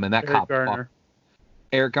 And that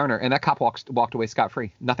Eric Garner, and that cop walked away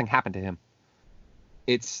scot-free. Nothing happened to him.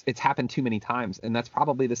 It's happened too many times, and that's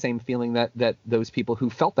probably the same feeling that those people who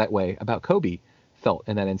felt that way about Kobe felt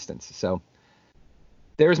in that instance. So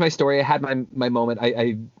there's my story. I had my moment.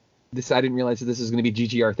 I didn't realize that this was going to be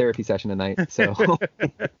GGR therapy session tonight. So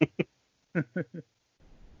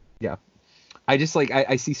yeah, I just like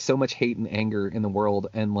I see so much hate and anger in the world,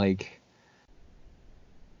 and like,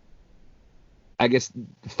 I guess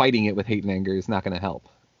fighting it with hate and anger is not going to help.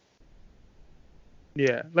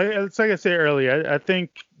 Yeah, it's like I said earlier. I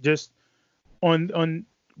think just on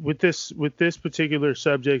with this particular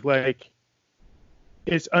subject, like,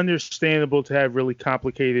 it's understandable to have really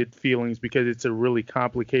complicated feelings because it's a really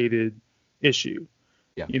complicated issue.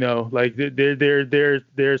 Yeah. You know, like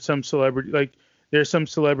there's some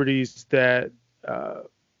celebrities that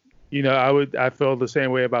I feel the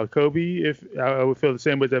same way about Kobe. If I would feel the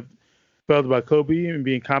same way that I felt about Kobe and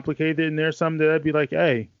being complicated, and there's some that I'd be like,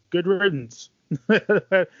 hey, good riddance. I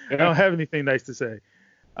don't have anything nice to say.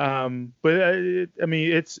 But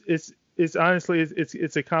it's honestly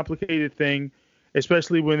it's a complicated thing,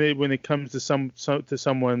 especially when it comes to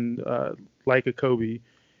someone like a Kobe.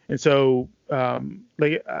 And so I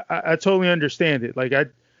totally understand it. Like,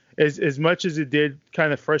 as much as it did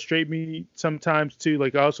kind of frustrate me sometimes too,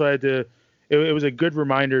 like, I also had to, it was a good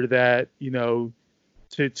reminder that, you know,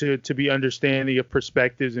 to be understanding of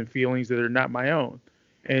perspectives and feelings that are not my own.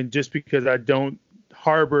 And just because I don't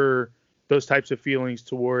harbor those types of feelings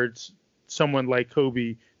towards someone like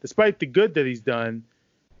Kobe, despite the good that he's done,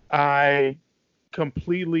 I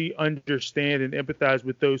completely understand and empathize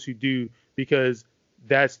with those who do, because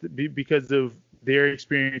because of their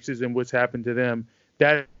experiences and what's happened to them.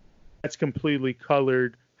 That's completely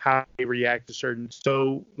colored how they react to certain.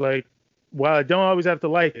 So, like, while I don't always have to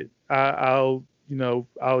like it, I'll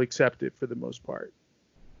accept it for the most part.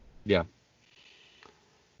 Yeah.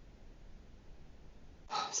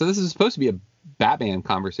 So this is supposed to be a Batman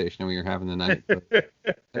conversation we were having tonight, but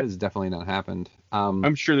that has definitely not happened.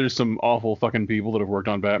 I'm sure there's some awful fucking people that have worked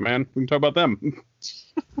on Batman. We can talk about them.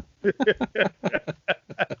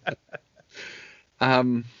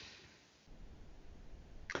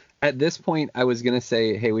 At this point, I was gonna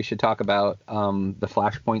say, hey, we should talk about the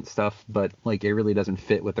Flashpoint stuff, but like it really doesn't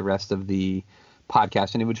fit with the rest of the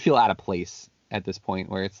podcast, and it would feel out of place at this point,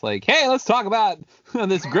 where it's like, hey, let's talk about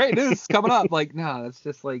this great news coming up. Like, no, it's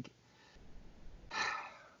just like,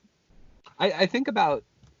 I think about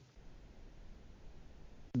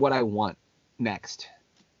what I want next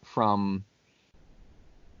from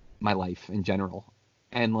my life in general,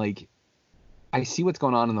 and like I see what's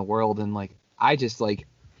going on in the world, and like I just like,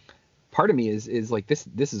 part of me is like, this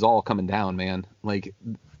is all coming down, man. Like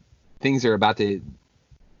things are about to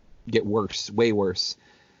get worse, way worse.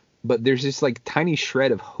 But there's this like tiny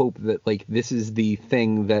shred of hope that like this is the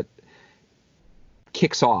thing that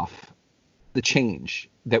kicks off the change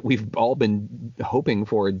that we've all been hoping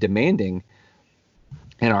for, demanding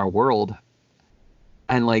in our world.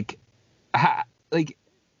 And like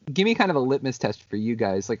give me kind of a litmus test for you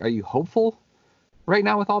guys. Like, are you hopeful right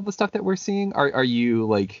now with all the stuff that we're seeing? Are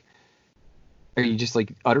you just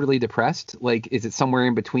like utterly depressed? Like, is it somewhere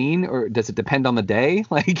in between, or does it depend on the day?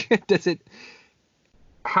 Like, does it,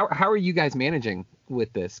 how are you guys managing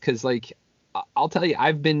with this? Cause like, I'll tell you,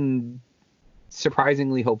 I've been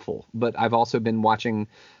surprisingly hopeful, but I've also been watching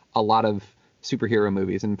a lot of superhero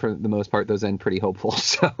movies, and for the most part, those end pretty hopeful.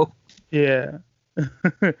 So yeah,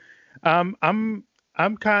 I'm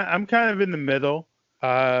kind of in the middle.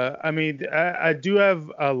 I mean, I do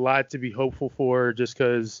have a lot to be hopeful for, just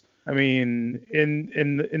because, I mean,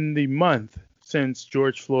 in the month since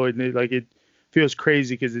George Floyd, like, it feels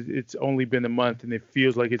crazy because it's only been a month, and it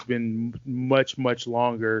feels like it's been much, much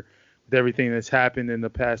longer with everything that's happened in the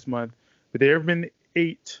past month. But there have been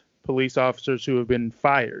 8 police officers who have been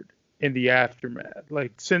fired in the aftermath.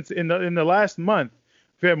 Like, since in the last month,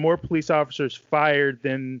 we've had more police officers fired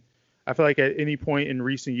than I feel like at any point in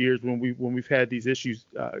recent years when we've had these issues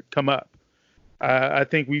come up. I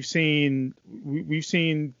think we've seen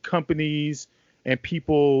companies and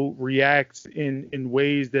people react in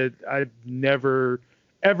ways that I never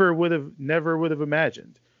would have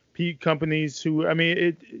imagined. Companies who, I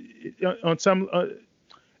mean, on some,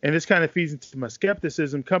 and this kind of feeds into my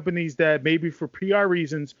skepticism, companies that maybe for PR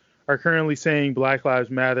reasons are currently saying Black Lives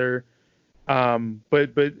Matter,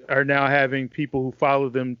 but are now having people who follow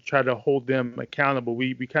them try to hold them accountable.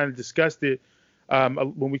 We kind of discussed it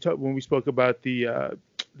when we spoke about the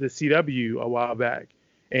CW a while back,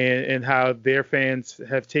 and how their fans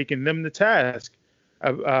have taken them to task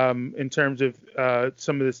in terms of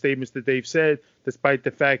some of the statements that they've said, despite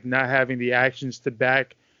the fact not having the actions to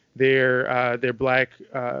back their black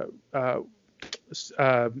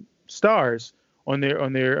stars on their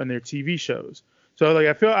TV shows. So like,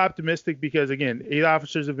 I feel optimistic because, again, 8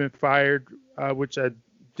 officers have been fired, which I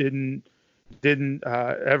didn't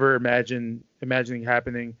ever imagining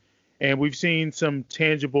happening. And we've seen some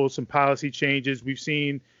policy changes. We've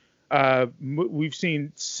seen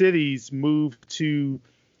cities move to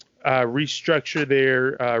restructure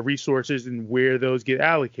their resources and where those get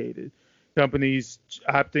allocated. Companies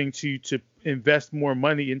opting to invest more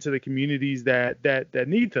money into the communities that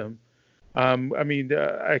need them. I mean,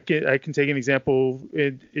 I can take an example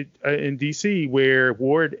in DC, where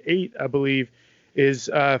Ward 8, I believe, is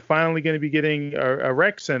finally going to be getting a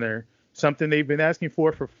rec center, something they've been asking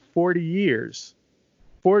for 40 years.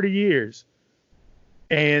 40 years.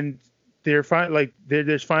 And there's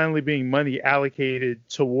finally being money allocated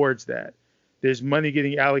towards that. There's money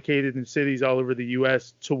getting allocated in cities all over the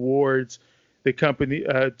U.S. towards the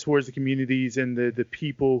communities and the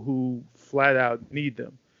people who flat out need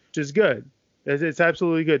them, which is good. It's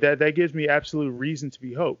absolutely good. That gives me absolute reason to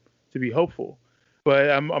be hopeful.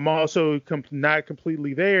 But I'm also not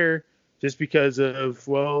completely there, just because of,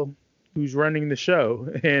 well, who's running the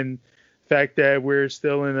show, and the fact that we're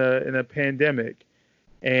still in a pandemic,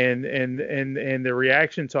 and the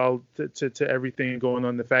reaction to everything going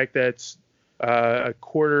on. The fact that a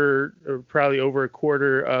quarter, or probably over a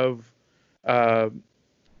quarter of the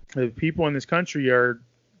people in this country are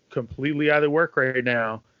completely out of work right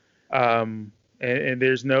now. And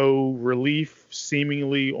there's no relief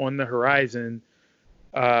seemingly on the horizon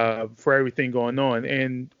for everything going on.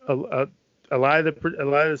 And a lot of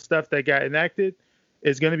the stuff that got enacted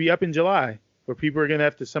is going to be up in July, where people are going to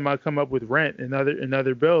have to somehow come up with rent and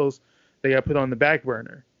other bills they got put on the back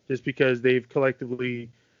burner just because they've collectively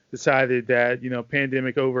decided that,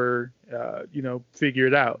 pandemic over, figure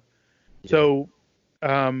it out. Yeah. So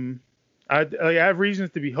I have reasons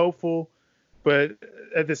to be hopeful, but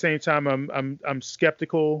at the same time, I'm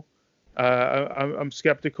skeptical. I'm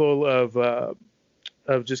skeptical of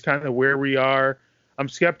just kind of where we are. I'm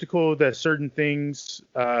skeptical that certain things,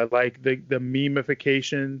 like the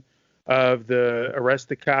memification of the arrest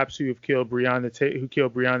the cops who killed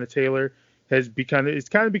Breonna Taylor, it's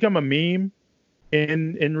kind of become a meme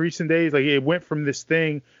in recent days. Like, it went from this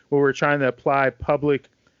thing where we're trying to apply public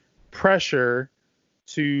pressure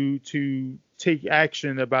to take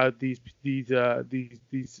action about these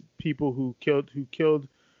people who killed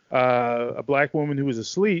a black woman who was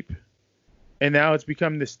asleep, and now it's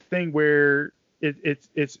become this thing where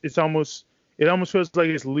it almost feels like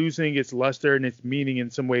it's losing its luster and its meaning in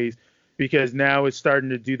some ways, because now it's starting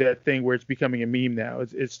to do that thing where it's becoming a meme now.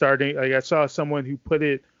 It's starting, like, I saw someone who put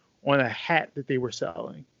it on a hat that they were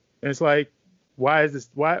selling, and it's like, why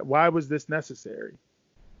was this necessary?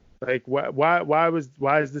 Like, why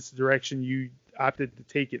is this the direction you opted to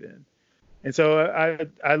take it in? And so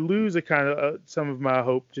I lose a kind of some of my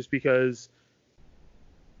hope, just because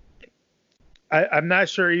I'm not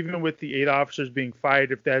sure, even with the 8 officers being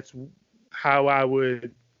fired, if that's how I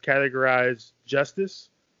would categorize justice.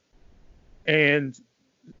 And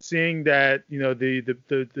seeing that,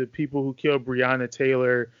 the people who killed Breonna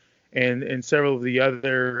Taylor and several of the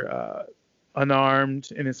other unarmed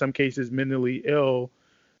and in some cases mentally ill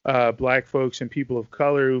black folks and people of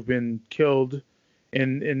color who've been killed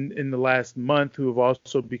in the last month, who have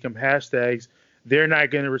also become hashtags, they're not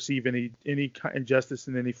going to receive any injustice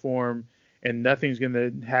in any form, and nothing's going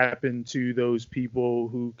to happen to those people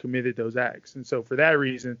who committed those acts. And so for that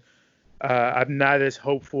reason, I'm not as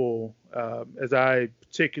hopeful as I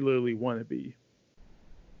particularly want to be.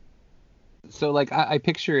 So, like, I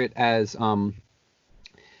picture it as,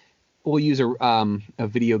 we'll use a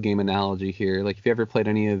video game analogy here. Like, if you ever played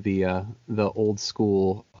any of the old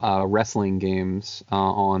school wrestling games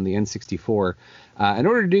on the N64, in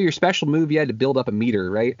order to do your special move, you had to build up a meter,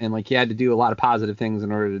 right? And, like, you had to do a lot of positive things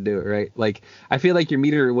in order to do it, right? Like, I feel like your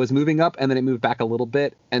meter was moving up, and then it moved back a little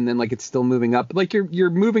bit, and then, like, it's still moving up. Like, you're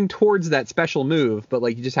moving towards that special move, but,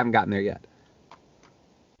 like, you just haven't gotten there yet.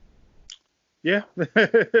 Yeah.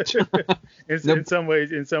 In some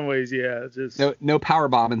ways, yeah. Just no power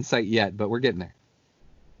bomb in sight yet, but we're getting there.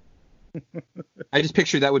 I just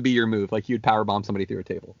pictured that would be your move, like you'd power bomb somebody through a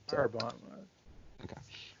table. So. Power bomb. Okay.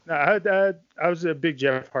 No, I was a big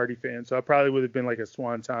Jeff Hardy fan, so I probably would have been like a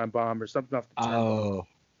swanton bomb or something off the top.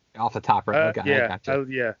 Off the top, right? Okay, yeah, I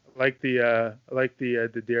like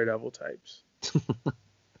the Daredevil types.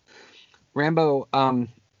 Rambo,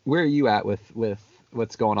 where are you at with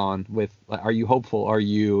what's going on with, are you hopeful? Are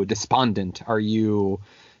you despondent? Are you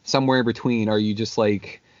somewhere in between? Are you just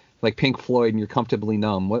like Pink Floyd and you're comfortably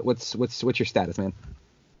numb? What's your status, man?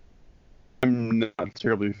 I'm not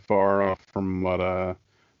terribly far off from what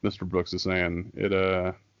Mr. Brooks is saying.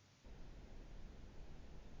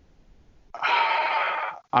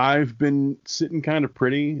 I've been sitting kind of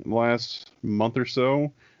pretty the last month or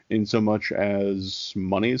so, in so much as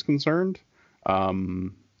money is concerned.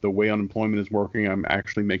 The way unemployment is working, I'm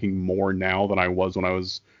actually making more now than I was when I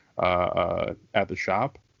was at the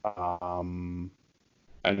shop. And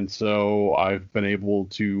so I've been able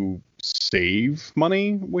to save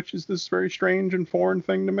money, which is this very strange and foreign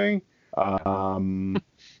thing to me.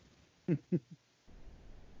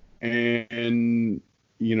 And,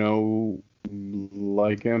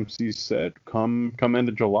 like MC said, come end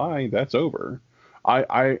of July, that's over.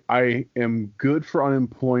 I am good for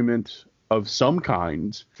unemployment of some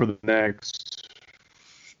kind for the next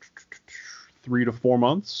 3 to 4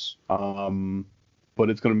 months, but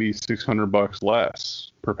it's going to be $600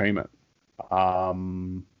 less per payment,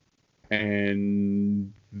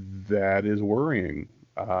 and that is worrying.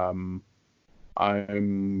 I'm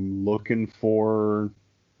looking for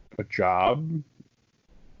a job,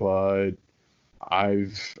 but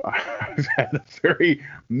I've had a very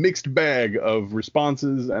mixed bag of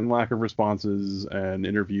responses and lack of responses and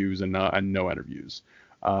interviews and no interviews.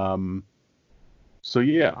 So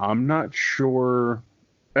yeah, I'm not sure.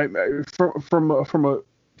 From a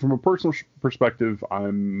personal perspective,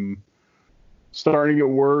 I'm Starting to get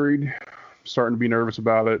worried, starting to be nervous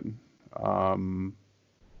about it.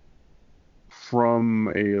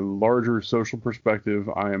 From a larger social perspective,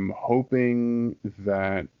 I'm hoping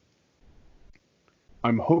that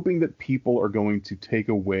people are going to take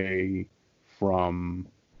away from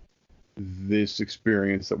this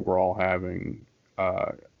experience that we're all having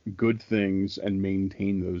good things and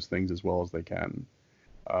maintain those things as well as they can.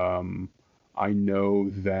 I know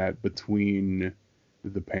that between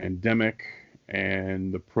the pandemic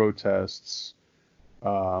and the protests,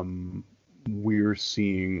 we're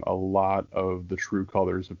seeing a lot of the true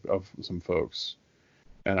colors of some folks,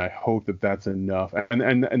 and I hope that that's enough.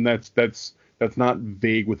 And that's not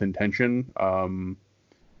vague with intention.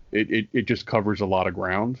 It just covers a lot of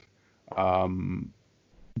ground,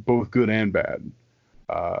 both good and bad.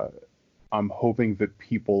 I'm hoping that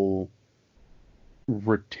people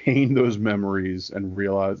retain those memories and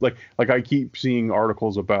realize, like I keep seeing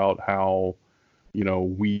articles about how,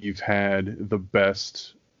 we've had the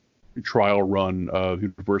best trial run of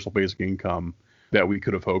universal basic income that we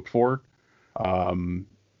could have hoped for,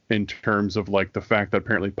 in terms of like the fact that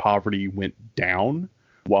apparently poverty went down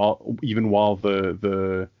while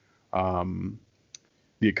the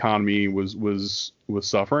economy was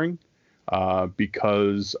suffering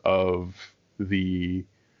because of the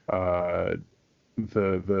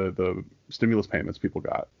stimulus payments people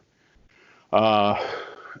got.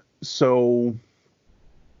 So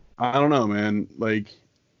I don't know, man. Like,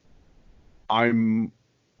 I've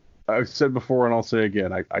said before and I'll say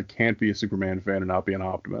again, I can't be a Superman fan and not be an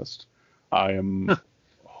optimist. I am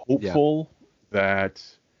hopeful that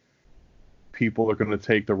people are going to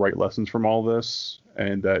take the right lessons from all this,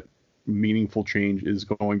 and that meaningful change is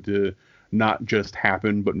going to not just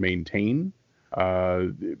happen but maintain.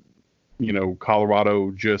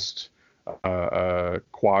 Colorado just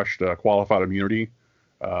quashed qualified immunity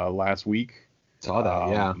last week. Saw that,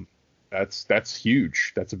 yeah. That's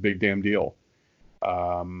huge. That's a big damn deal.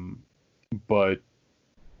 But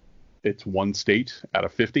it's one state out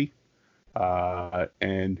of 50.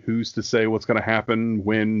 And who's to say what's going to happen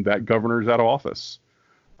when that governor's out of office?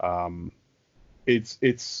 I'm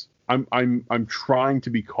trying to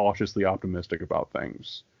be cautiously optimistic about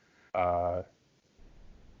things. But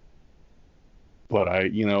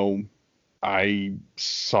I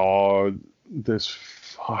saw this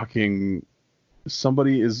fucking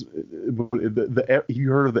somebody is you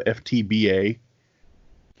heard of the FTBA?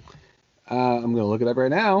 I'm gonna look it up right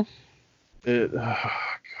now.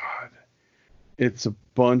 God, it's a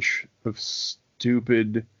bunch of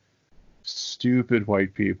stupid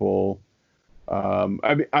white people. I'm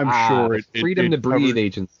sure Freedom to Breathe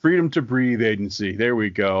Agency. Freedom to Breathe Agency. There we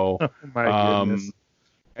go. Oh, my goodness.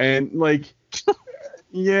 And like,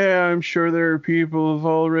 yeah, I'm sure there are people of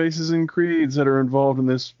all races and creeds that are involved in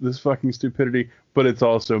this fucking stupidity, but it's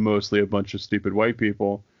also mostly a bunch of stupid white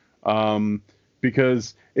people.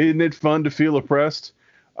 Because isn't it fun to feel oppressed?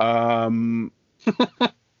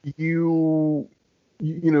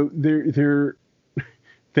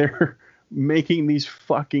 They're making these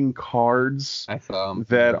fucking cards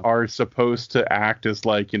that are supposed to act as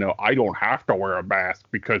like, I don't have to wear a mask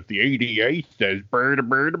because the ADA says burr to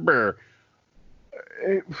burr to burr.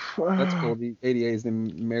 That's cool. The ADA is the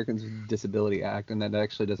Americans with Disability Act, and that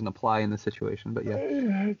actually doesn't apply in this situation. But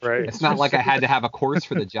yeah, right. It's not like I had to have a course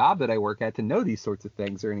for the job that I work at to know these sorts of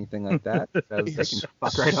things or anything like that. So they can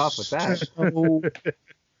fuck right off with that. So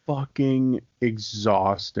fucking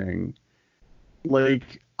exhausting.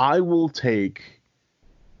 Like, I will take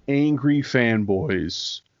angry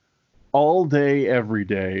fanboys all day, every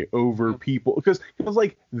day over people because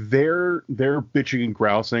like they're bitching and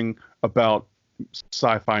grousing about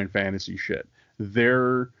sci-fi and fantasy shit.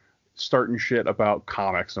 They're starting shit about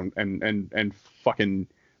comics and fucking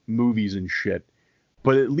movies and shit.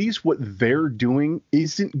 But at least what they're doing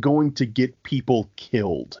isn't going to get people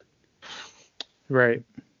killed. Right.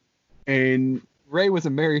 And Rey was a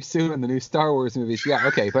Mary Sue in the new Star Wars movies. Yeah,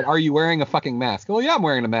 okay, but are you wearing a fucking mask? Well, yeah, I'm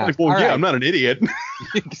wearing a mask. Like, well, all yeah, right. I'm not an idiot.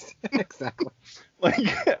 Exactly. Like,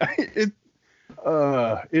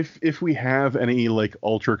 if we have any like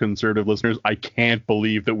ultra conservative listeners, I can't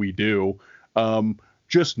believe that we do.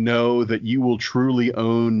 Just know that you will truly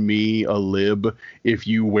own me a lib if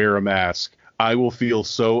you wear a mask. I will feel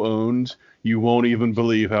so owned. You won't even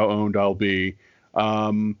believe how owned I'll be.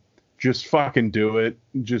 Just fucking do it.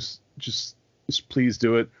 Just please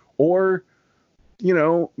do it. Or,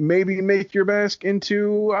 maybe make your mask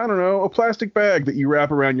into, I don't know, a plastic bag that you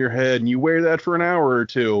wrap around your head and you wear that for an hour or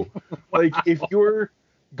two. Like, if you're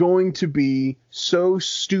going to be so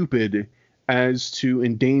stupid as to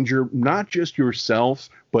endanger not just yourself,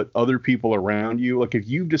 but other people around you. Like, if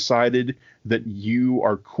you've decided that you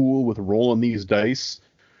are cool with rolling these dice,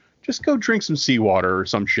 just go drink some seawater or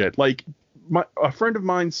some shit. Like, a friend of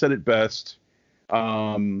mine said it best.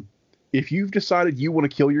 If you've decided you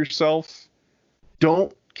want to kill yourself,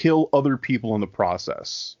 don't kill other people in the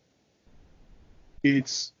process.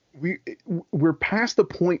 We're past the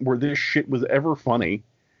point where this shit was ever funny.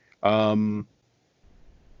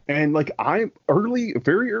 And like,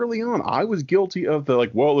 very early on, I was guilty of the,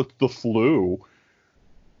 like, well, it's the flu.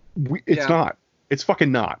 It's not. It's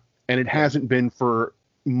fucking not. And it hasn't been for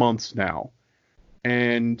months now.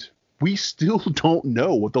 And we still don't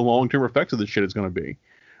know what the long-term effects of this shit is going to be.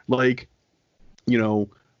 Like, you know,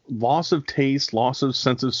 loss of taste, loss of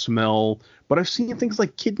sense of smell. But I've seen things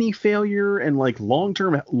like kidney failure and like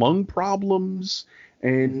long-term lung problems.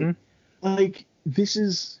 And like,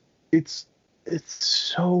 it's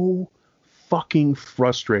so fucking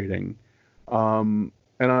frustrating. And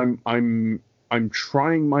I'm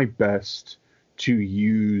trying my best to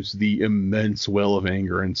use the immense well of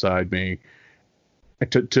anger inside me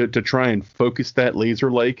to try and focus that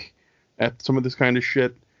laser-like at some of this kind of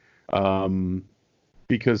shit.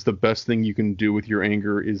 Because the best thing you can do with your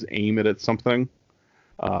anger is aim it at something.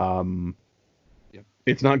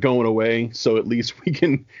 It's not going away, so at least we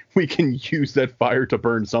can use that fire to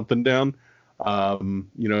burn something down. You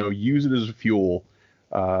know, use it as fuel.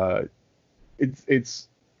 It's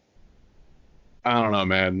I don't know,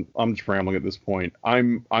 man. I'm just rambling at this point.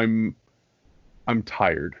 I'm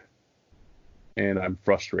tired, and I'm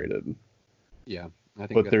frustrated. Yeah, I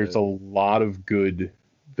think. But there's a lot of good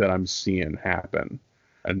that I'm seeing happen,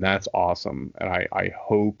 and that's awesome. And I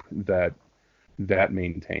hope that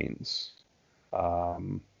maintains.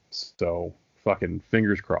 So fucking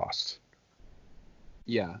fingers crossed.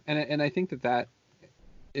 Yeah, and I think that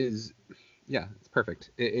is, yeah, it's perfect.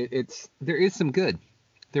 It's there is some good,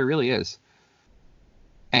 there really is.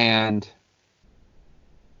 And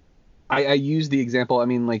I use the example. I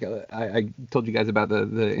mean, like, I told you guys about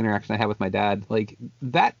the interaction I had with my dad. Like,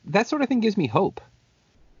 that sort of thing gives me hope,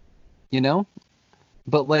 you know.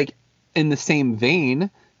 But like, in the same vein,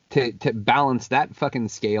 to balance that fucking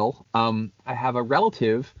scale, I have a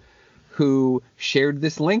relative who shared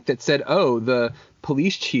this link that said, oh, the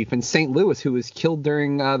police chief in St. Louis who was killed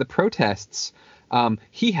during the protests,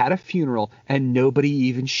 he had a funeral and nobody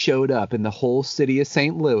even showed up in the whole city of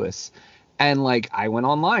St. Louis. And like, I went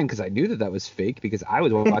online because I knew that was fake because I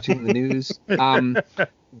was watching the news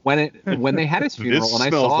when they had his funeral. This and I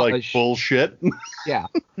smells saw like bullshit. Yeah.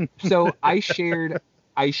 So I shared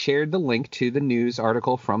the link to the news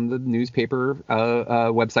article from the newspaper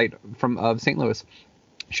website of St. Louis.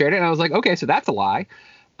 Shared it, and I was like, okay, so that's a lie.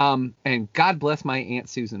 And God bless my Aunt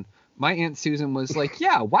Susan. My Aunt Susan was like,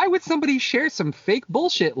 yeah, why would somebody share some fake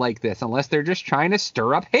bullshit like this unless they're just trying to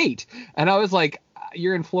stir up hate? And I was like,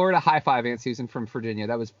 you're in Florida. High five, Aunt Susan from Virginia.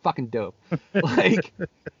 That was fucking dope. Like,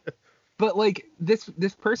 but like, this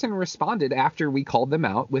person responded after we called them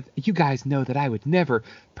out with, you guys know that I would never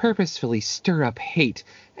purposefully stir up hate.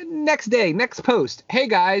 And next day, next post, hey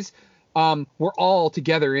guys, we're all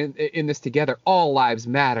together in this together. All lives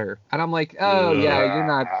matter. And I'm like, oh yeah, you're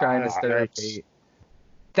not trying to stir up hate.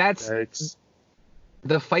 That's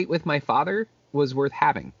the fight with my father was worth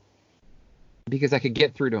having because I could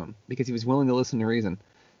get through to him because he was willing to listen to reason.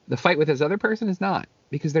 The fight with this other person is not,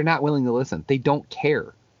 because they're not willing to listen. They don't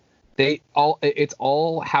care. It's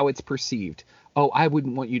all how it's perceived. Oh, I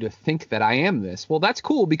wouldn't want you to think that I am this. Well, that's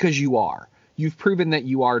cool because you are. You've proven that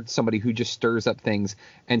you are somebody who just stirs up things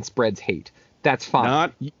and spreads hate. That's fine.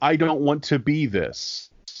 Not, I don't want to be this.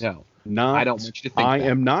 No. Not, I don't want you to think I that.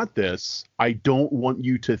 am not this. I don't want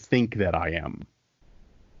you to think that I am.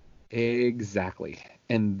 Exactly.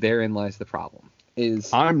 And therein lies the problem.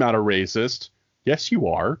 I'm not a racist. Yes, you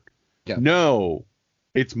are. Yeah. No.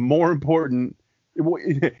 It's more important.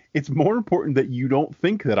 It's more important that you don't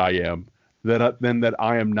think that I am than that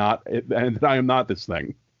I am not, and that I am not this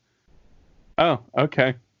thing. Oh,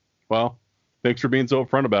 okay. Well, thanks for being so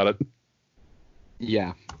upfront about it.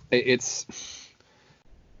 Yeah.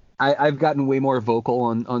 I've gotten way more vocal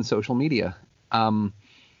on social media.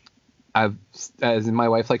 I've, as my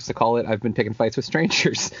wife likes to call it, I've been picking fights with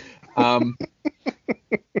strangers. I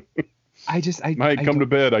come to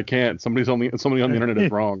bed. I can't. Somebody on the internet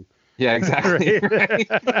is wrong. Yeah, exactly. Right?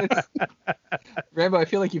 Rambo, I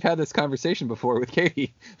feel like you've had this conversation before with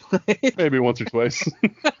Katie. Maybe once or twice.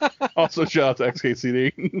 Also, shout out to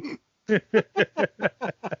XKCD.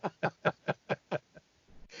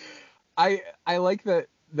 I like that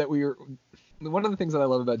we were. One of the things that I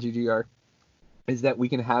love about GGR is that we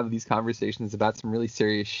can have these conversations about some really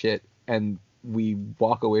serious shit and we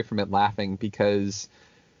walk away from it laughing because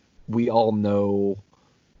we all know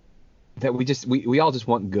that we all just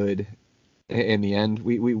want good in the end.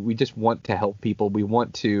 We just want to help people. We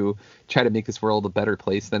want to try to make this world a better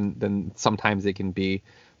place than sometimes it can be,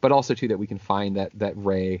 but also too that we can find that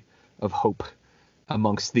ray of hope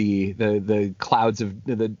amongst the clouds of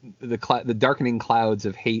the darkening clouds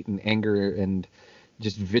of hate and anger and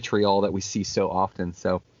just vitriol that we see so often.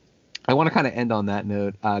 So I want to kind of end on that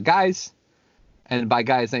note, guys, and by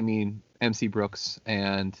guys I mean MC Brooks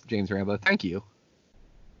and James Rambo. Thank you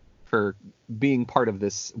for being part of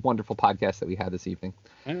this wonderful podcast that we had this evening.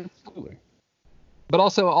 Absolutely. But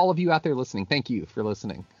also all of you out there listening, thank you for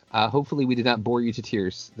listening. Hopefully we did not bore you to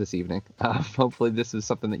tears this evening. Hopefully this is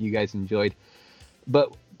something that you guys enjoyed.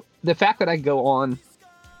 But the fact that I go on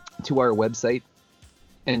to our website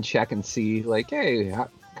and check and see, like, hey,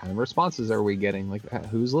 what kind of responses are we getting? Like,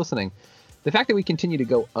 who's listening? The fact that we continue to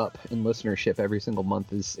go up in listenership every single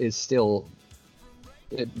month is still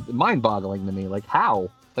mind-boggling to me. Like,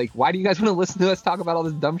 how? Like, why do you guys want to listen to us talk about all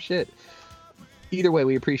this dumb shit? Either way,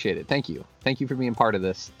 we appreciate it. Thank you. Thank you for being part of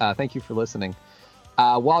this. Thank you for listening.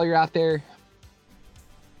 While you're out there,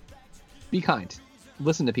 be kind.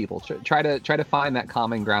 Listen to people. Try to find that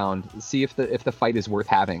common ground. See if the fight is worth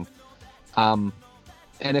having. And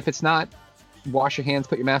if it's not, wash your hands,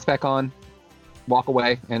 put your mask back on, walk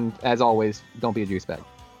away, and as always, don't be a juice bag.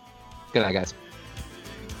 Good night, guys.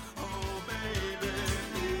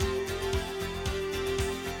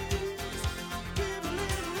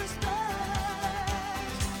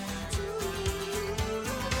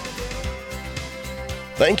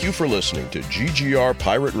 Thank you for listening to GGR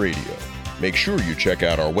Pirate Radio. Make sure you check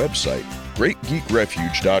out our website,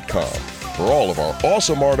 GreatGeekRefuge.com, for all of our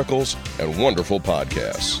awesome articles and wonderful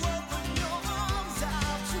podcasts.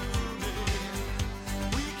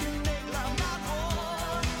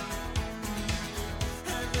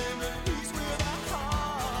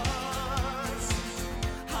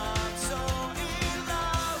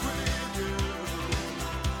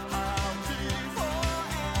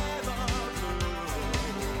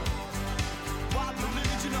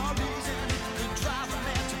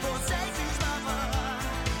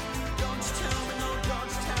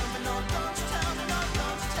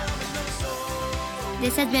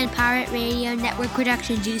 This has been Pirate Radio Network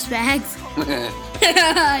Production Juice Bags.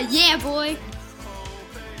 Yeah, boy.